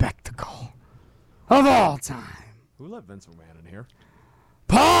grandest spectacle of all time. Who let Vince McMahon in here?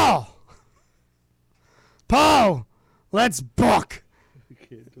 Paul, let's book.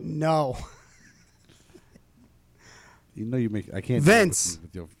 No. You know you make. I can't. Vince.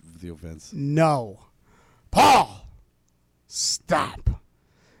 With your Vince. No. Paul, stop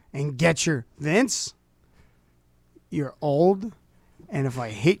and get your Vince. You're old and if I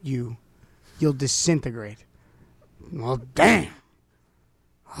hit you, you'll disintegrate. Well, damn.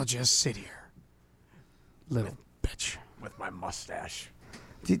 I'll just sit here. Little bitch. With my mustache.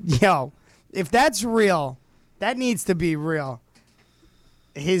 Yo, if that's real, that needs to be real.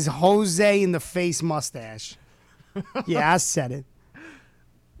 His Jose in the face mustache. Yeah, I said it.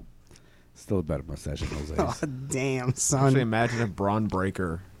 Still a better mustache than Jose's. Oh, damn, son. Actually, imagine if Braun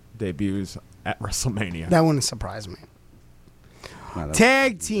Breaker debuts at WrestleMania. That wouldn't surprise me. No,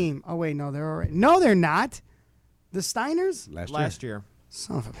 Tag team. Oh, wait, no, they're already. No, they're not. The Steiners? Last year.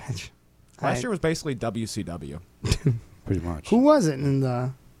 Son of a bitch. Last year was basically WCW. Pretty much. Who was it in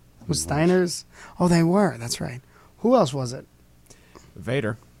the... Was Steiners? Oh, they were. That's right. Who else was it?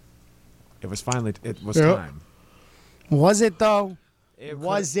 Vader. It was finally... It was Yep. time. Was it, though? It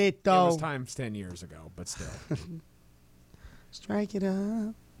was could- it, though? It was time 10 years ago, but still. Strike it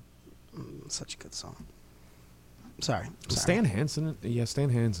up. Such a good song. Sorry. Stan Hansen. Yeah, Stan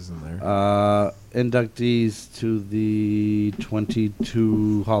Hansen's in there. Inductees to the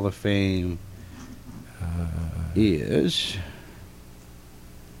 22 Hall of Fame is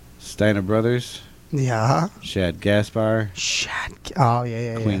Steiner Brothers. Yeah. Shad Gaspar. Oh,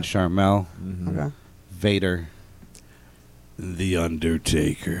 yeah. Queen Sharmell. Okay. Vader. The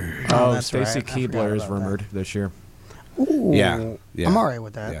Undertaker. Oh, that's Stacy right. I Keibler forgot is about that. rumored this year. Ooh. Yeah. I'm all right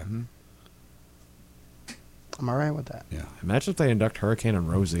with that. Yeah. I'm all right with that. Yeah. Imagine if they induct Hurricane and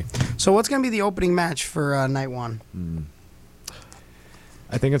Rosie. So what's going to be the opening match for night one?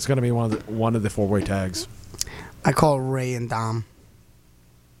 I think it's going to be one of the four-way tags. I call Ray and Dom.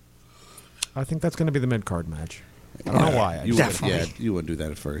 I think that's going to be the mid-card match. I don't know why. You Definitely. wouldn't do that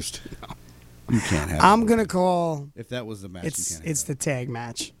at first. You can't have I'm it. going to call... If that was the match, It's you can't it's the tag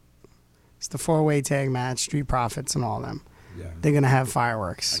match. It's the four-way tag match, Street Profits and all of them. Yeah. They're going to have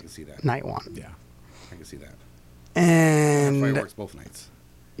fireworks. I can see that. Night one. Yeah. I can see that. And... Fireworks both nights.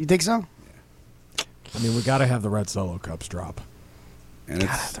 You think so? I mean, we got to have the Red Solo Cups drop. And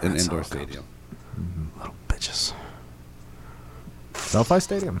it's an indoor stadium. Little bitches. SoFi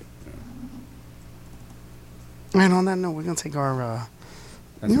Stadium. And on that note, we're going to take our...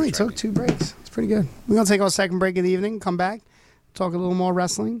 That's we only took 2 breaks. It's pretty good. We're going to take our second break of the evening, come back, talk a little more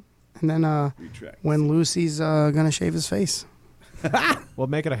wrestling, and then when Lucy's going to shave his face. We'll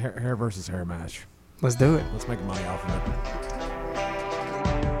make it a hair versus hair match. Let's do it. Let's make money off of it.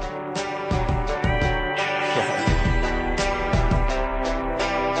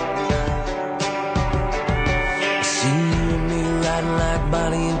 See you and me riding like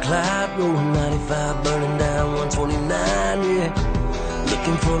Bonnie and Clyde, rolling 95, burning down 129, yeah.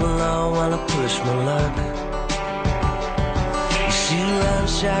 Looking for the law while I push my luck. You shoot around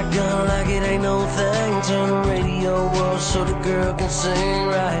shotgun like it ain't no thing. Turn the radio up so the girl can sing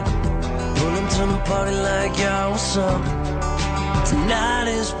right. Pulling to the party like y'all was some. Tonight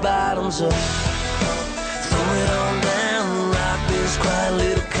is bottoms up. Throw it on down, rock this quiet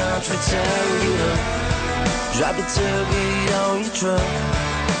little country town. Get up. Drop the tailgate on your truck.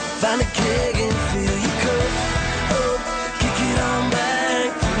 Find a keg and fill your cup. Oh, kick it on back.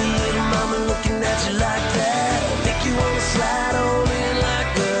 Pretty little mama looking at you like that. Make you wanna slide on in like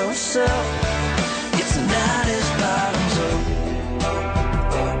girl, what's up? It's the night is bottoms up.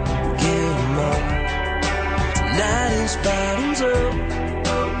 Get 'em up. Tonight is bottoms up.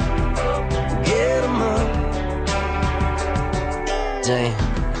 Get 'em up. Damn.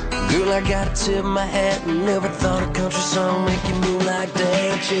 Girl, I gotta tip my hat. Never thought a country song make you move like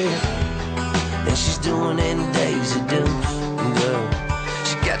that, yeah. And she's doing any Daisy Dukes, girl.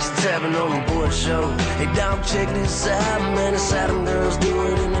 She got you tapping on the board show. Hey, dog, check this out, man. It's how them girls do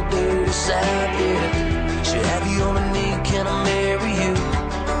it in the dirty South, yeah. She'll have you on a knee, can I marry you?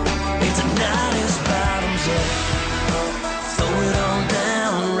 And tonight is bottoms up. Throw it on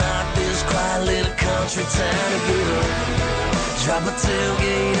down, rock this quiet little country town to get up. Drop a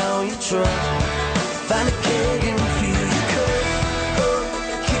tailgate on your truck. Find a keg and fill your cup.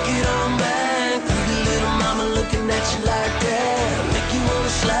 Kick it on back. Pretty little mama looking at you like that. Make you wanna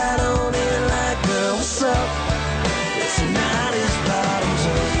slide on in like, girl, what's up? Yes, tonight is bottoms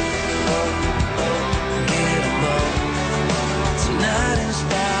up. Get 'em up. Tonight is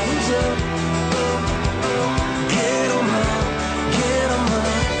bottoms up. Get 'em up. Get 'em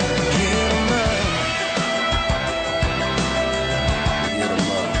up. Get 'em up.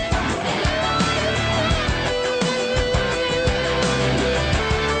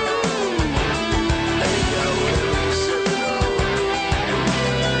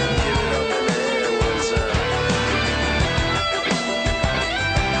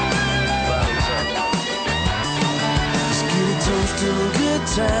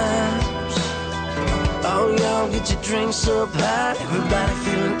 drinks up high, everybody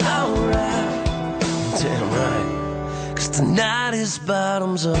feeling alright. Damn right, 'cause tonight is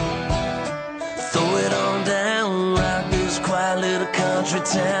bottoms up. Throw it on down, rock this quiet little country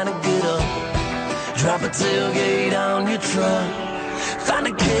town and get up. Drop a tailgate on your truck, find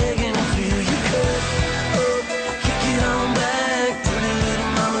a keg and fill your cup. Kick it on back, pretty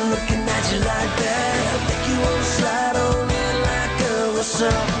little mama looking at you like that. Make you wanna slide on in like, girl, what's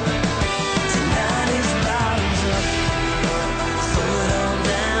up? Tonight is bottoms up. Throw it on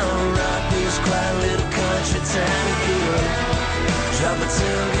down, rock this quiet little country town and get up. Drop a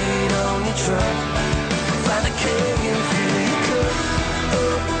tailgate on your truck, find a keg and fill your cup.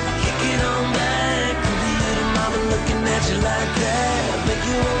 Kick it on back, pretty little mama looking at you like that. Make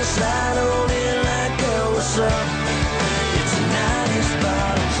you wanna slide on in like, girl, what's up? Yeah, tonight is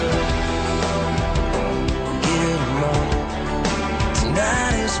bottoms up. Get 'em up.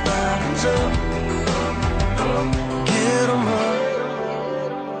 Tonight is bottoms up. Get 'em up.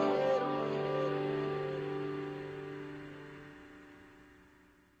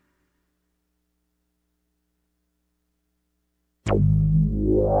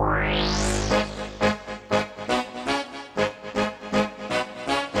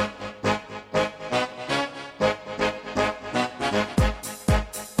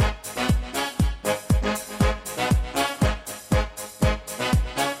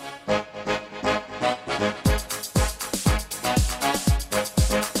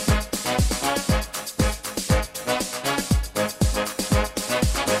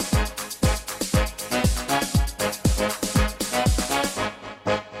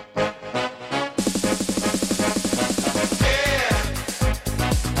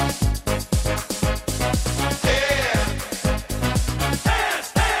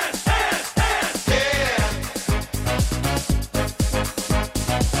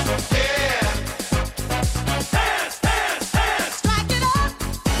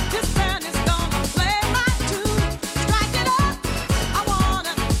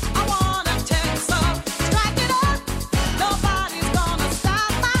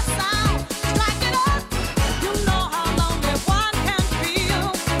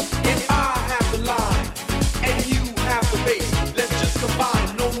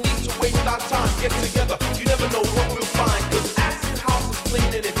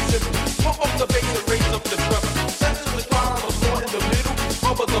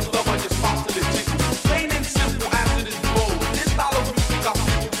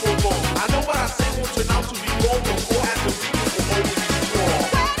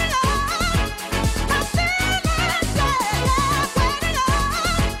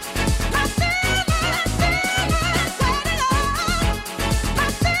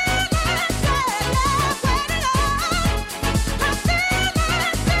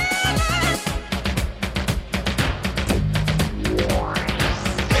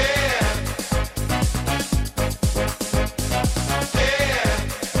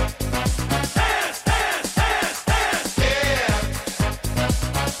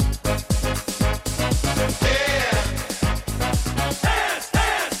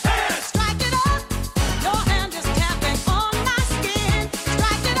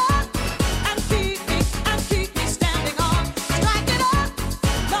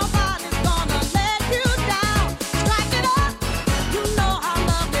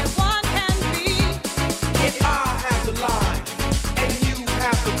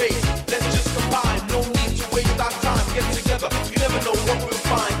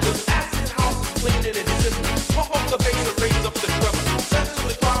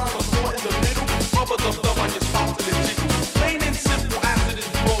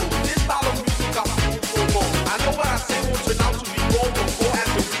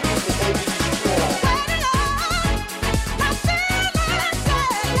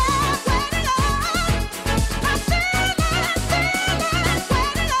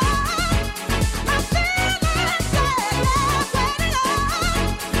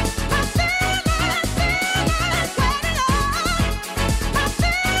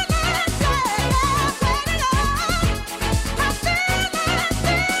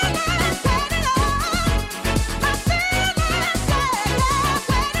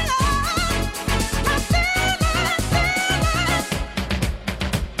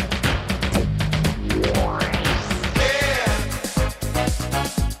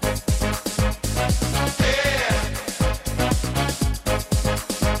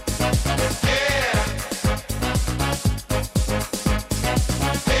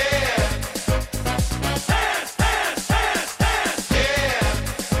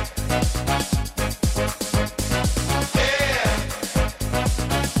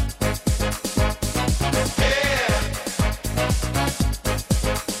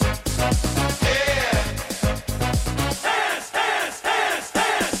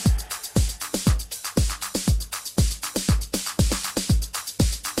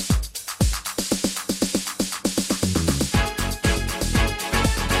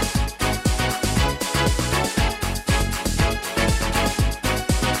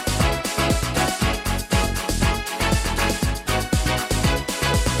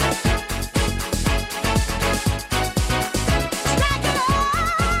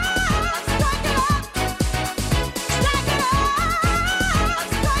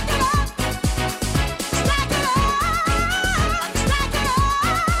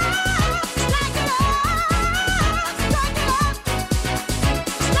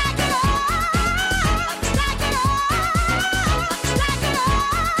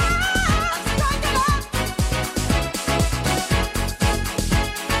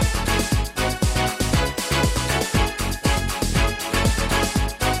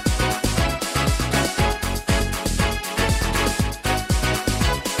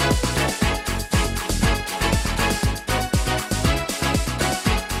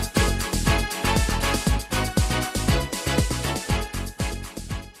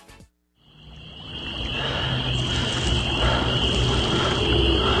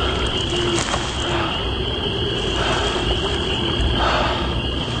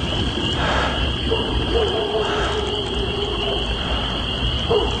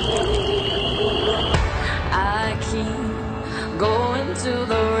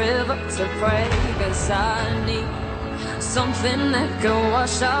 to pray, 'cause I need something that can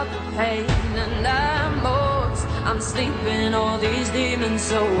wash out the pain. And I'm sleeping all these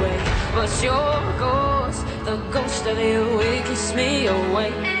demons away, but your ghost, the ghost of you, it keeps me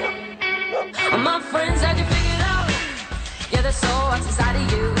awake. My friends had you figured out, yeah, there's so what's inside of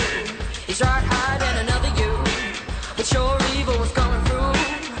you. You tried hiding another you, but your evil was coming through.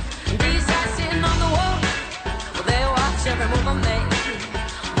 And these guys sitting on the wall, well, they watch every move I make.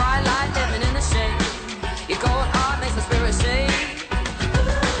 Bright light living in the shade, your cold heart makes my spirit shake.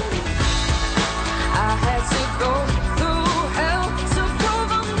 I had to go through hell to prove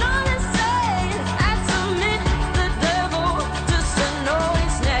I'm not insane. Had to meet the devil just to know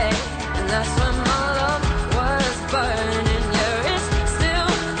his name. And that's when my love was burning. Yeah, it's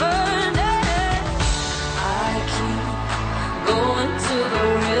still burning. I keep going to the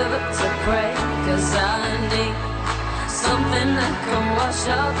river to pray, 'cause I need something that can wash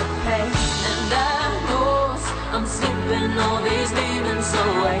out the pain. And I know I'm sleeping all these demons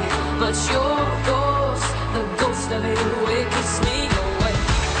away, but your ghost, the ghost of you, it keeps me away.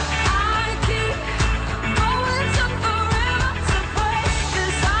 I keep going to the river to pray,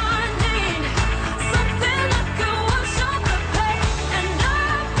 'cause I need something that can wash out the pain. And I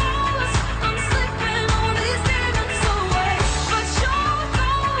know I'm sleeping all these demons away, but your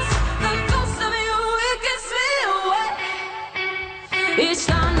ghost, the ghost of you, it keeps me away. Each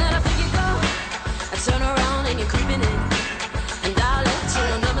time that I think you go, I turn around and you're creeping in, and I let you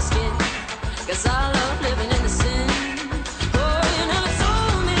under my skin, 'cause I love living in the sin. Oh, you never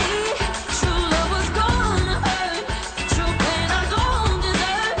told me true love was gonna hurt, true pain I don't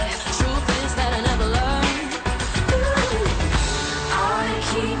deserve, true things that I never learned. I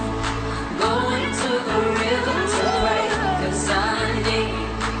keep going to the river to pray, 'cause I need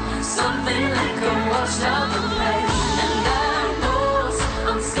something that can wash out the pain. And I know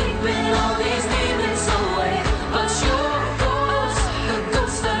I'm sleeping all these demons away, but your ghost, the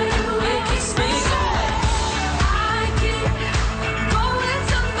ghost of you, it keeps me away. I keep going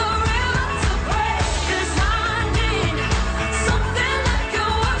to the river to pray, 'cause I need something that can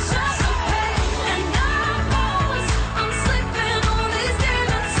wash out the pain. And I know I'm sleeping all these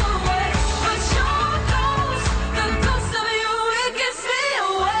demons away, but your ghost, the ghost of you, it keeps me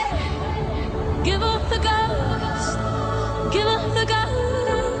away. Give up the ghost, give up the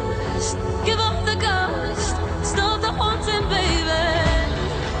ghost, give up the ghost, stop the haunting, baby.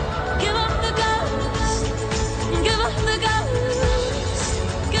 Give up the ghost, give up the ghost,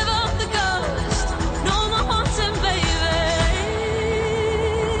 give up the ghost, no more haunting, baby.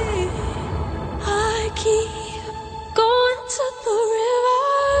 I keep going to the river.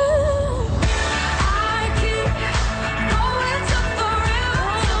 I keep going to the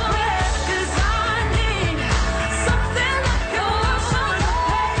river, 'cause I need something that can wash out the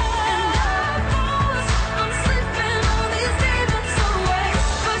pain. And I know I'm sleeping all these demons away,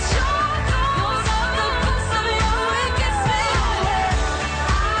 but your ghost, the ghost of you, it gets me away. I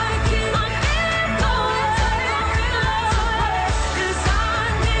keep going to the river, 'cause I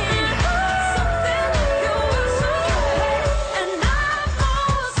need something that can wash out the pain. And I know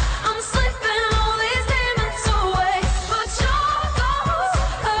I'm sleeping all these demons away, but your ghost,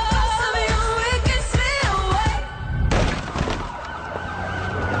 the ghost of you, it gets me away.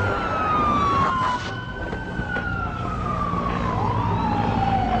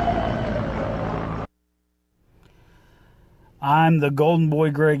 I'm the Golden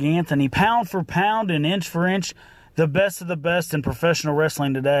Boy Greg Anthony, pound for pound and inch for inch, the best of the best in professional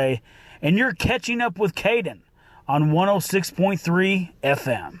wrestling today, and you're catching up with Cayden on 106.3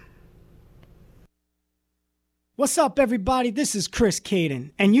 FM. What's up, everybody? This is Chris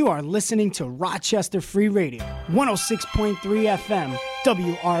Cayden, and you are listening to Rochester Free Radio, 106.3 FM,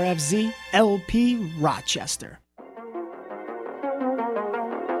 WRFZ LP Rochester.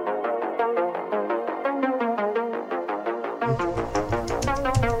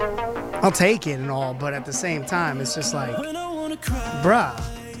 I'll take it and all, but at the same time, it's just like, bruh.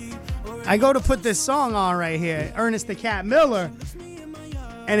 I go to put this song on right here, Ernest the Cat Miller,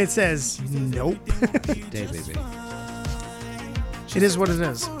 and it says, nope. Day, baby. It is what it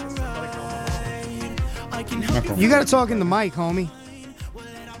is. You gotta talk in the mic, homie.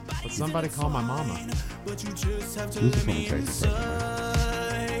 But somebody call my mama. Who's the phone face?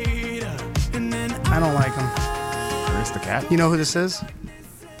 I don't like him. Ernest the Cat? You know who this is?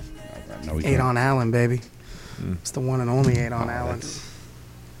 No, we Eight can't. on Allen, baby. It's the one and only Eight on Allen.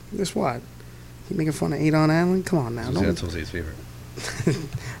 This what? You making fun of Eight on Allen? Come on now. That's Jose's favorite.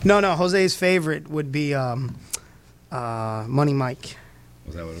 No, Jose's favorite would be Money Mike.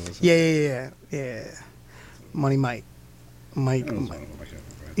 Was that what it was? Yeah. Money Mike. Mike.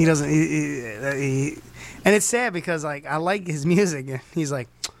 He doesn't. And it's sad because like I like his music, and he's like,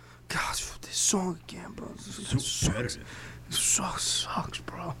 "Gosh, this song again, bro. This sucks,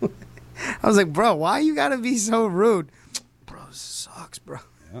 bro." I was like, "Bro, why you gotta be so rude, bro? This sucks, bro."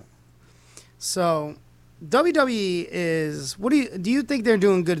 Yeah. So, WWE is. What do you think they're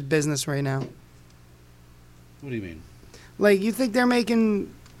doing good business right now? What do you mean? Like, you think they're making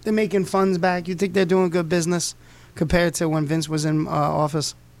funds back? You think they're doing good business compared to when Vince was in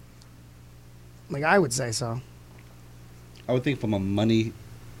office? Like, I would say so. I would think from a money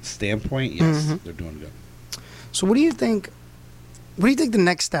standpoint, yes, Mm-hmm. they're doing good. So what do you think? What do you think the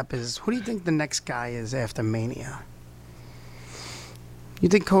next step is? Who do you think the next guy is after Mania? You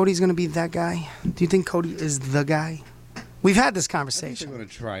think Cody's going to be that guy? Do you think Cody is the guy? We've had this I think conversation. they're going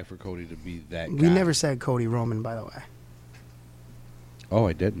to try for Cody to be that guy. We never said Cody Roman, by the way. Oh,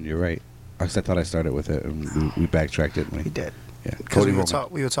 I didn't. You're right. I thought I started with it, and we backtracked, didn't we? We did. Yeah, Cody Cody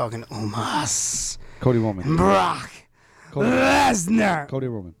Roman. we were talking Omos, Cody Roman. Brock, Cody Lesnar. Cody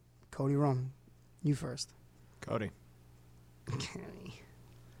Roman. Cody Roman. You first. Cody. Kenny.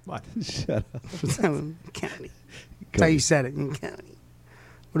 What? Shut up. Kenny. That's how you said it. Kenny.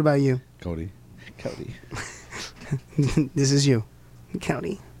 What about you? Cody. Cody. This is you.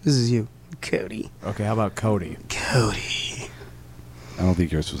 Cody. This is you. Cody. Okay, how about Cody? Cody. I don't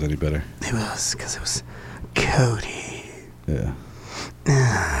think yours was any better. It was because it was Cody. Yeah.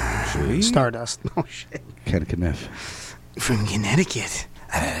 Stardust. Oh, shit. Ken Kniff. From Connecticut.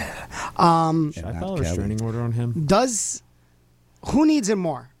 Should I file a restraining order on him? Who needs it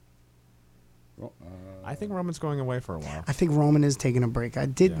more? I think Roman's going away for a while. I think Roman is taking a break. I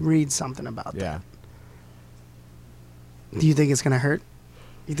did read something about that. Do you think it's going to hurt?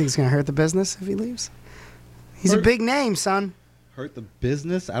 You think it's going to hurt the business if he leaves? He's a big name, son. Hurt the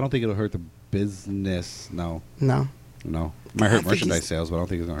business? I don't think it'll hurt the business. No. No? No. Might I hurt think merchandise he's- sales, but I don't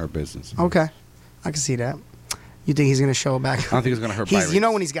think it's going to hurt business. Okay. I can see that. You think he's going to show back? I don't think it's going to hurt You know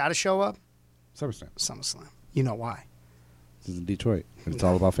buy when he's got to show up? SummerSlam. SummerSlam. You know why? This is in Detroit. It's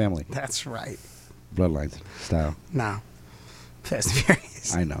all about family. That's right. Bloodlines style. No. Fast and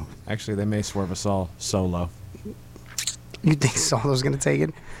Furious. I know. Actually, they may swerve us all solo. You think Solo's going to take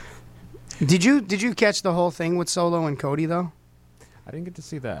it? Did you catch the whole thing with Solo and Cody, though? I didn't get to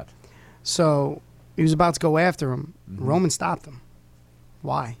see that. So he was about to go after him. Roman stopped him.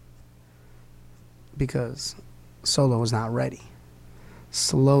 Why? Because Solo was not ready.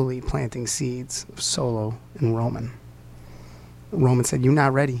 Slowly planting seeds of Solo and Roman. Roman said, "You're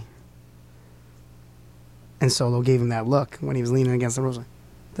not ready." And Solo gave him that look when he was leaning against the ropes. Like,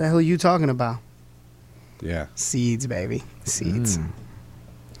 the hell are you talking about? Yeah. Seeds, baby. Seeds.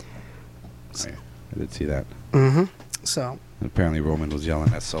 I did see that. So. And apparently Roman was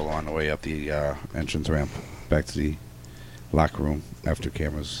yelling at Solo on the way up the entrance ramp back to the locker room after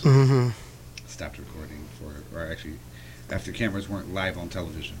cameras stopped recording or actually after cameras weren't live on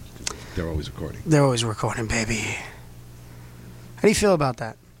television because they're always recording. They're always recording, baby. How do you feel about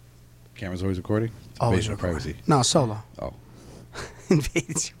that? Cameras always recording? Always Invasion of recording. privacy. No, Solo. Oh.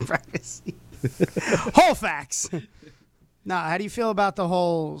 Invades your privacy. Whole facts. Nah, how do you feel about the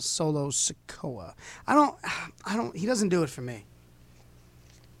whole Solo Sikoa? I don't, he doesn't do it for me.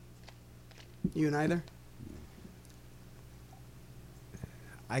 You neither?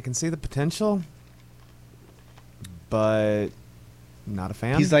 I can see the potential, but not a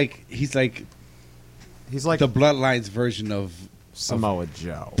fan. He's like the Bloodlines version of Samoa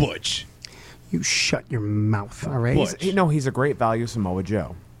Joe. Butch. You shut your mouth, all right? He's a great value Samoa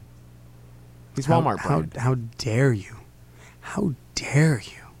Joe. He's Walmart brand. How dare you? How dare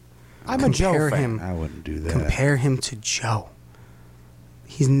you? I'm a Joe fan. I wouldn't do that. Compare him to Joe.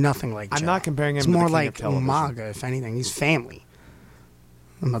 He's nothing like Joe. I'm not comparing him He's to the more king like of television. Umaga, if anything. He's family.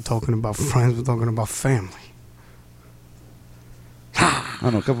 I'm not talking about friends. We're talking about family. I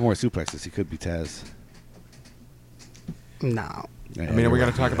don't know, a couple more suplexes. He could be Taz. No. Yeah, I mean, are we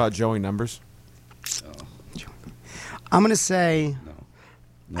going to talk about Joey numbers? I'm going to say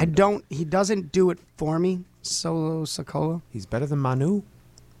he doesn't do it for me, Solo Sikoa. He's better than Manu.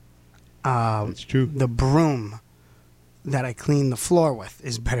 That's true. The broom that I clean the floor with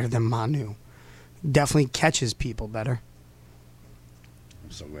is better than Manu. Definitely catches people better.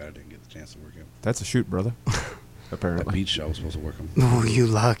 I'm so glad I didn't get the chance to work him. That's a shoot, brother. Apparently. That beach show was supposed to work him. Oh, you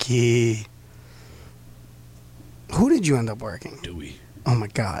lucky. Who did you end up working? Dewey. Oh, my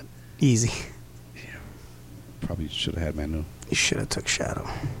God. Easy. Probably should have had Manu. You should have took Shadow.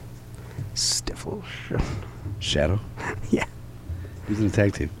 Stiff little shit. Shadow? Yeah. He was in a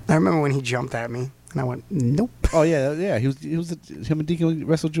tag team. I remember when he jumped at me, and I went, nope. Oh, yeah. He was him and Deacon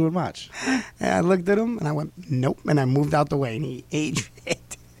wrestled Drew and Mach. And I looked at him, and I went, nope. And I moved out the way, and he age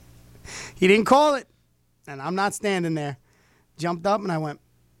hit. He didn't call it, and I'm not standing there. Jumped up, and I went,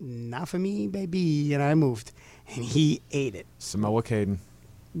 not for me, baby, and I moved. And he ate it. Samoa Cayden.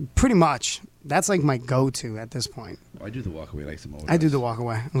 Pretty much. That's like my go-to at this point. I do the walk away like Samoa. I do the walk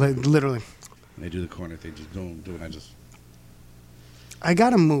away, literally. They do the corner thing, just don't do it. I got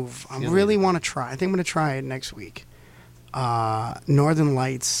to move. I really want to try. I think I'm going to try it next week. Northern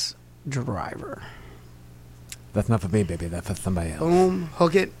Lights driver. That's not for me, baby. That's for somebody else. Boom,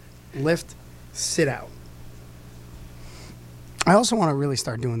 hook it, lift, sit out. I also want to really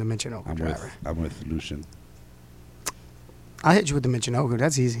start doing the Michinoku driver. I'm with Lucian. I'll hit you with the Michinoku.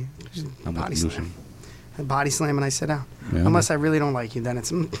 That's easy. Just I'm body with slam. Lucian. I body slam and I sit out. Yeah, Unless I really don't like you, then it's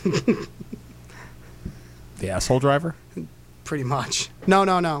the asshole driver. Pretty much.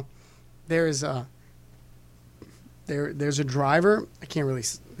 No. There's a driver. I can't really.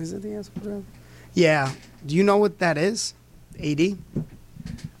 Is it the asshole driver? Yeah. Do you know what that is? AD.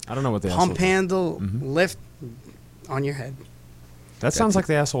 I don't know what the pump asshole handle lift on your head. That sounds like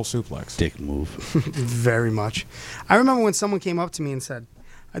the asshole suplex. Dick move. Very much. I remember when someone came up to me and said,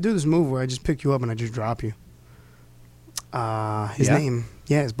 I do this move where I just pick you up and I just drop you. His name,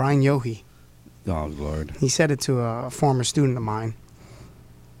 is Brian Yohe. Oh, Lord. He said it to a former student of mine.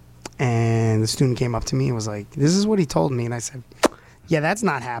 And the student came up to me and was like, this is what he told me. And I said, yeah, that's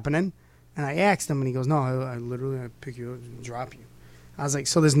not happening. And I asked him, and he goes, no, I literally pick you up and drop you. I was like,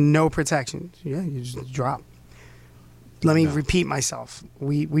 so there's no protection? Yeah, you just drop. Let me repeat myself.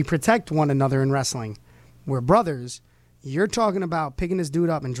 We protect one another in wrestling. We're brothers. You're talking about picking this dude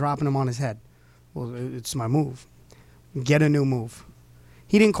up and dropping him on his head. Well, it's my move. Get a new move.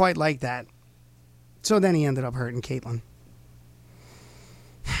 He didn't quite like that. So then he ended up hurting Caitlyn.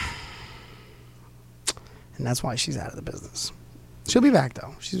 And that's why she's out of the business. She'll be back,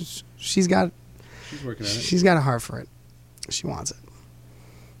 though. She's got working at it. She's got a heart for it. She wants it.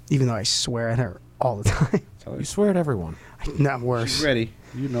 Even though I swear at her all the time. You swear at everyone. Not worse. She's ready.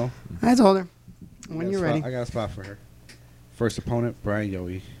 You know. I told her. When you're ready. I got a spot for her. First opponent, Brian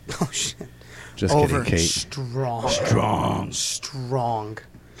Yohe. Oh, shit. Just Over kidding, Kate. Strong. Strong.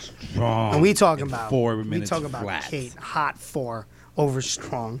 And we talking In about 4 we minutes talk about flat. Kate, hot 4, over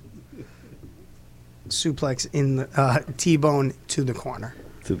strong. Suplex in the T-bone to the corner.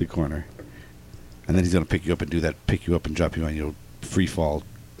 To the corner. And then he's going to pick you up and do that, pick you up and drop you on your free fall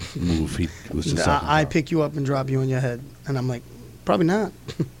move. He was just talking I about. pick you up and drop you on your head. And I'm like, probably not.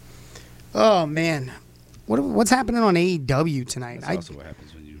 Oh, man. What's happening on AEW tonight? That's also what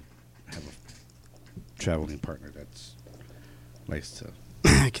happens when you have a traveling partner that's likes to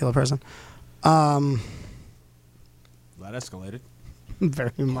kill a person. That escalated.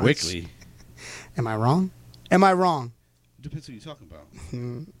 Very much. quickly. Am I wrong? Am I wrong? Depends who you're talking about.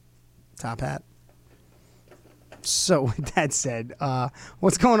 Top hat. So with that said,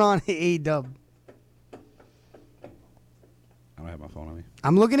 what's going on at AEW? I don't have my phone on me.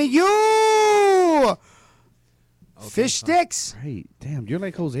 I'm looking at you. Fish sticks. Right. Damn, you're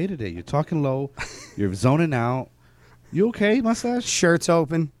like Jose today. You're talking low. You're zoning out. You okay, mustache? Shirt's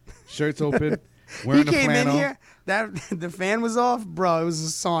open. Shirt's open. Wearing He a came flannel. in here. The fan was off, bro. It was a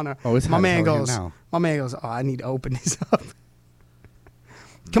sauna. Oh, it's my hot as man hell here goes. now. My man goes. Oh, I need to open this up.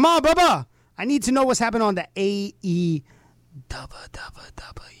 Come on, Bubba. I need to know what's happening on the AEW.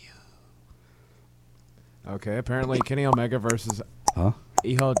 Okay, apparently Kenny Omega versus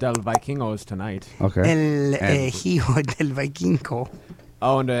Hijo del Vikingo is tonight. Okay. El Hijo del Vikingo.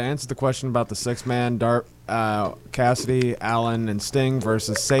 Oh, and to answer the question about the six-man, Cassidy, Allen, and Sting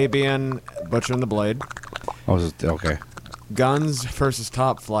versus Sabian, Butcher and the Blade. Okay. Guns versus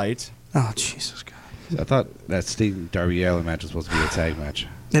Top Flight. Oh, Jesus God. I thought that Sting Darby Allin match was supposed to be a tag match.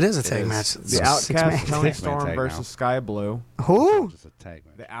 It is a tag match. The Outcasts, Tony Six-man Storm tag versus now. Sky Blue. Who? Just a tag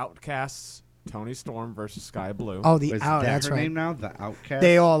match. The Outcasts, Tony Storm versus Sky Blue. Oh, the Is out. that That's her right. name now? The Outcast?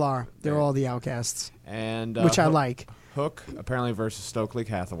 They all are. They're all the outcasts. And which I like. Hook apparently versus Stokely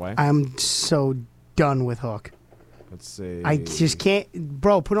Hathaway. I'm so done with Hook. Let's see. I just can't,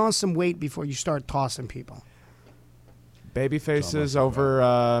 bro. Put on some weight before you start tossing people. Baby faces over.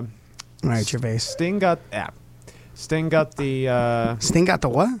 All right, your face. Sting got the. Sting got the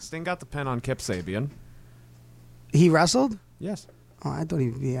what? Sting got the pin on Kip Sabian. He wrestled? Yes. Oh, I thought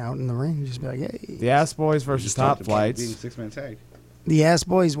he'd be out in the ring. Just be like, hey. The Ass Boys versus Top Flights. Being a six-man tag. The Ass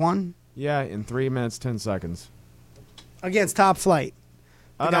Boys won? Yeah, in 3 minutes 10 seconds. Against Top Flight.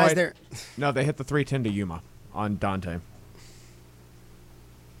 The Oh, guys no, wait. there. No, they hit the 310 to Yuma on Dante.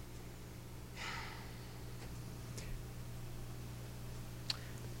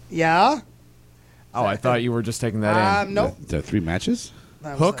 Yeah? Oh, I thought you were just taking that in. Nope. There are 3 matches?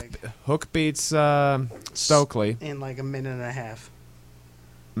 That was Hook beats Stokely. in like a minute and a half.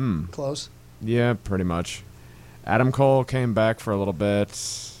 Close. Yeah, pretty much. Adam Cole came back for a little bit.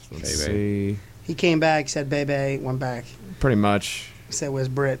 Let's see. He came back, said baby, went back. Pretty much. He said, "Where's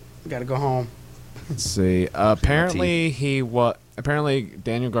Britt? Got to go home." Let's see. Apparently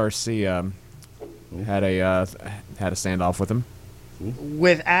Daniel Garcia had a standoff with him.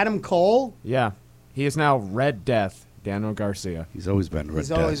 With Adam Cole? Yeah. He is now Red Death, Daniel Garcia. He's always been Red Death.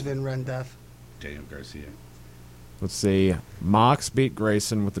 He's always been Red Death. Daniel Garcia. Let's see. Mox beat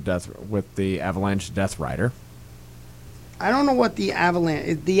Grayson with the Avalanche Death Rider. I don't know what the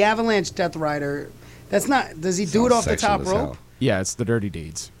Avalanche Death Rider. That's not. Does he do it off the top rope? Yeah, it's the Dirty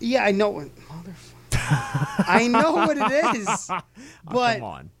Deeds. Yeah, I know. I know what it is. But come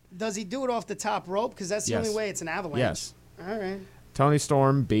on. Does he do it off the top rope? Because that's the only way it's an avalanche. Yes. All right. Tony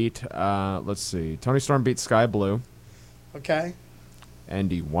Storm beat. Let's see. Tony Storm beat Sky Blue. Okay. And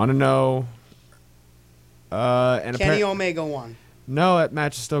do you want to know? And Kenny Omega won. No, that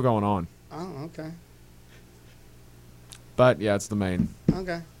match is still going on. Oh, okay. But yeah, it's the main.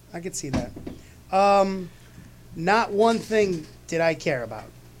 Okay, I could see that. Not one thing did I care about.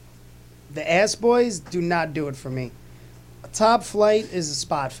 The Ass Boys do not do it for me. Top Flight is a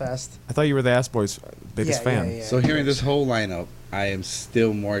spot fest. I thought you were the Ass Boys' biggest fan. Yeah, so hearing this whole lineup, I am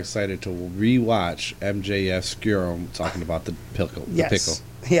still more excited to rewatch MJF Scurum talking about the pickle. Yes. The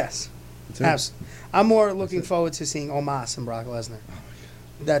pickle. Yes. I'm more looking forward to seeing Omos and Brock Lesnar.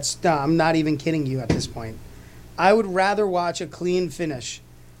 I'm not even kidding you at this point. I would rather watch a clean finish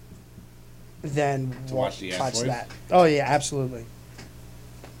than watch that. Oh yeah, absolutely.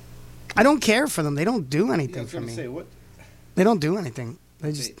 I don't care for them. They don't do anything for me. They don't do anything.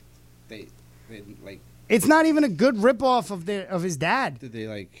 They just they like. It's not even a good ripoff of his dad. Did they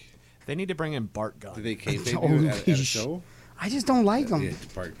like? They need to bring in Bart Gunn. Did they kayfabe at a show? I just don't like him. Yeah,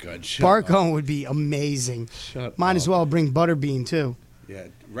 Bart Gunn. Bart Gunn would be amazing. Might as well bring Butterbean too. Yeah,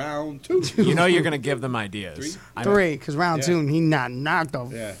 round 2. You know you're gonna give them ideas. 3, because round 2 he not knocked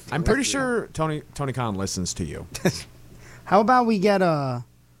off. Yeah. I'm pretty sure Tony Khan listens to you. How about we get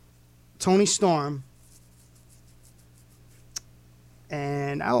Tony Storm,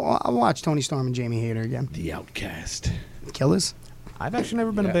 and I'll watch Tony Storm and Jamie Hayter again. The Outcast. Killers. I've actually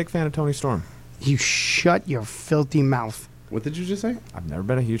never been a big fan of Tony Storm. You shut your filthy mouth. What did you just say? I've never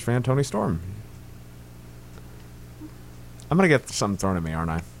been a huge fan of Tony Storm. I'm going to get something thrown at me,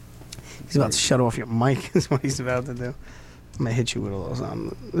 aren't I? He's about to shut off your mic is what he's about to do. I'm going to hit you with a little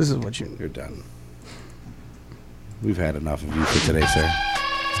something. This is what you're done. We've had enough of you for today, sir.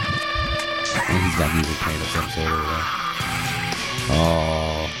 And he's got music playing of some sort over there.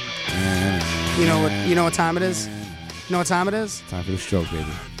 Oh. You know what time it is? You know what time it is? Time for the stroke, baby.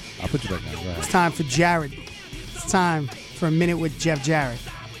 I'll put you back now. It's time for Jared. It's time for a minute with Jeff Jarrett.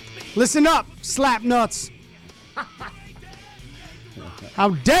 Listen up, slap nuts. How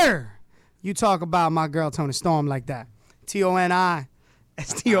dare you talk about my girl Tony Storm like that? TONISTORM.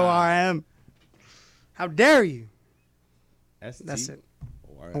 How dare you? That's it.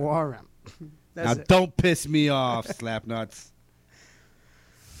 ORM. Now don't piss me off, slap nuts.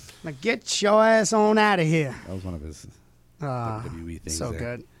 Now get your ass on out of here. That was one of his WWE things. So there.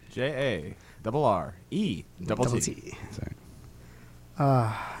 good. JARRET.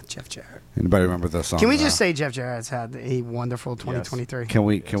 Jeff Jarrett. Anybody remember the song? Can we just say Jeff Jarrett's had a wonderful 2023? Can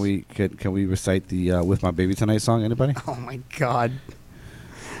we recite the "With My Baby Tonight" song? Anybody? Oh my God!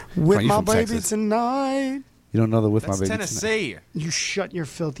 With my baby tonight. You don't know the "With My Baby Tennessee. Tonight"? You shut your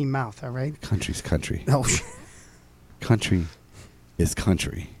filthy mouth, all right? Country's country. Oh, country is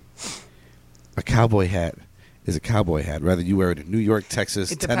country. A cowboy hat is a cowboy hat. Whether you wear it in New York,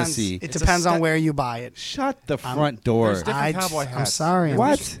 Texas, Tennessee. It depends on where you buy it. Shut the front door. There's different cowboy hats. I'm sorry.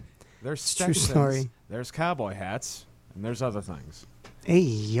 What? There's True story. There's cowboy hats, and there's other things. Hey,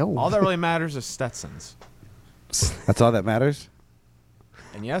 yo. All that really matters is Stetsons. That's all that matters?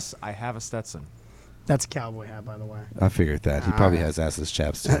 And yes, I have a Stetson. That's a cowboy hat, by the way. I figured that. He probably has assless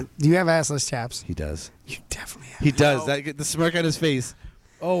chaps, too. Do you have assless chaps? He does. You definitely have. He does. The smirk on his face.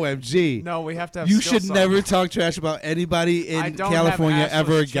 OMG. No, we have to have You skill should song. never talk trash about anybody in California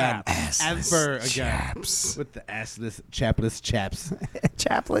ever again. Assless Ever again. chaps. With the assless, chapless chaps.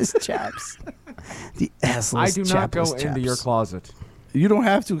 Chapless chaps. The assless I do not go chapless into your chaps. closet. You don't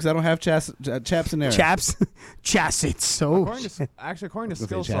have to because I don't have chaps in there. Chaps? Chassits. So. According to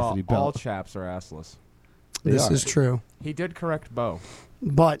With a Skillsaw, chastity belt. all chaps are assless. This is true. He did correct Bo.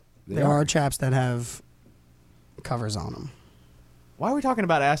 But They there are. are chaps that have covers on them. Why are we talking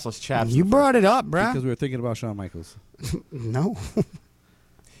about assless chaps? You brought it up, bruh. Because we were thinking about Shawn Michaels. No.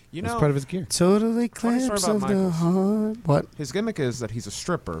 You That's know, part of his gear. Totally Funny story clips about of the Michaels. heart. What? his gimmick is that he's a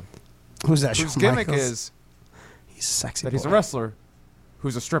stripper. Who's that? Whose Shawn gimmick Michaels? is He's a sexy that he's a boy. wrestler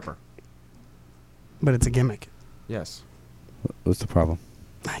who's a stripper. But it's a gimmick. Yes. What's the problem?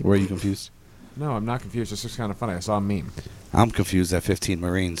 Were you confused? No, I'm not confused. It's just kind of funny. I saw a meme. I'm confused at 15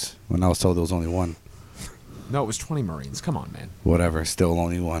 Marines when I was told there was only one. No, it was 20 Marines. Come on, man. Whatever, still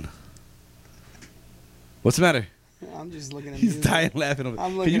only one. What's the matter? I'm just looking at He's music. dying laughing. I'm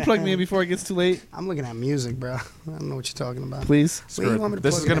Can looking you at plug him. me in before it gets too late? I'm looking at music, bro. I don't know what you're talking about. Please. Where you want me to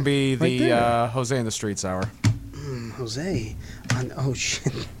This plug is going to it be in? Right the there. Jose in the Streets hour. Jose. Oh,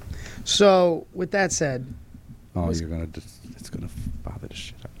 shit. So, with that said. Oh, you're going to... It's going to bother the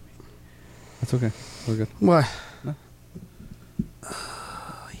shit out of me. That's okay. We're good. What? No.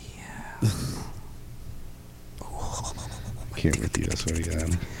 Oh, yeah. Here with you, I swear to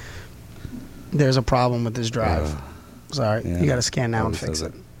God. There's a problem with this drive. Sorry. Yeah. You got to scan now and fix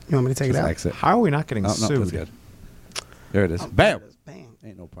it. You want me to take Just it out? exit. How are we not getting No, sued? that's good. There it is. Oh, Bam! there it is. Bam.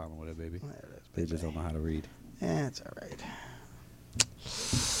 Ain't no problem with it, baby. They just don't know how to read. Yeah, it's all right.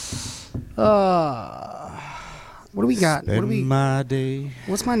 What do we got? What do we? My day.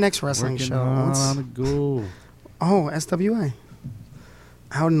 What's my next wrestling working show? on the go. Oh, SWA.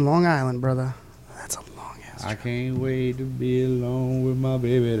 Out in Long Island, brother. That's a long ass. I can't wait to be alone with my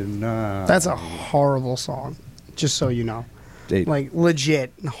baby tonight. That's a horrible song. Just so you know. Like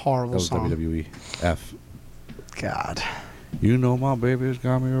legit horrible That was song. WWE. F. God. You know my baby's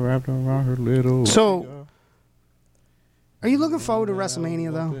got me wrapped around her little. So, are you looking forward to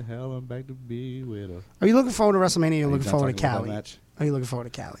WrestleMania though? What the hell, I'm back to be with her. Are you looking forward to WrestleMania? Or are you Are you looking not forward to talking about Cali? that match? Are you looking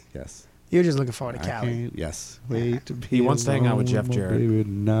forward to Cali? Yes. You're just looking forward to I Cali. can't- Yes. Wait to be He wants to hang out with alone Jeff my Jarrett. baby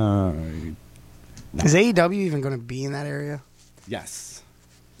tonight. Is AEW even going to be in that area? Yes.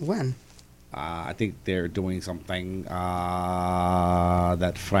 When? I think they're doing something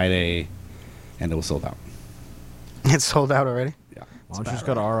that Friday, and it was sold out. It's sold out already? Yeah. Why don't you just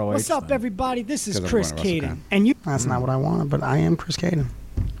go to ROH? What's up, everybody? This is 'Cause I'm Chris going to Cayden, WrestleCon. and you. That's not what I wanted, but I am Chris Cayden.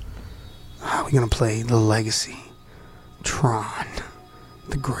 We're going to play The Legacy, Tron,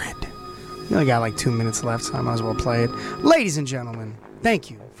 The Grid. We only got like 2 minutes left, so I might as well play it. Ladies and gentlemen, thank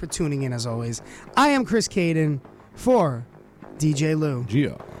you for tuning in as always. I am Chris Cayden for DJ Lu.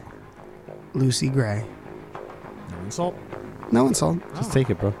 Gia. Lucy Gray. No insult. No insult. Just take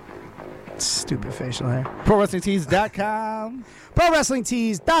it, bro. Stupid facial hair. ProWrestlingTees.com.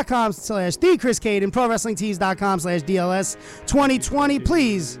 ProWrestlingTees.com/TheChrisCayden. ProWrestlingTees.com/DLS 2020.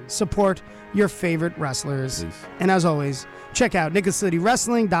 Please support your favorite wrestlers. Please. And as always, check out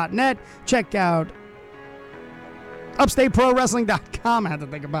NickelCityWrestling.net. Check out UpstateProWrestling.com. I had to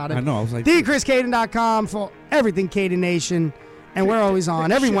think about it. I know. I was like, TheChrisCayden.com for everything Cayden Nation. And we're always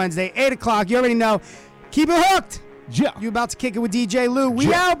on every Wednesday, 8 o'clock. You already know. Keep it hooked. Yeah. You about to kick it with DJ Lu.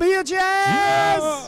 We out, bitches.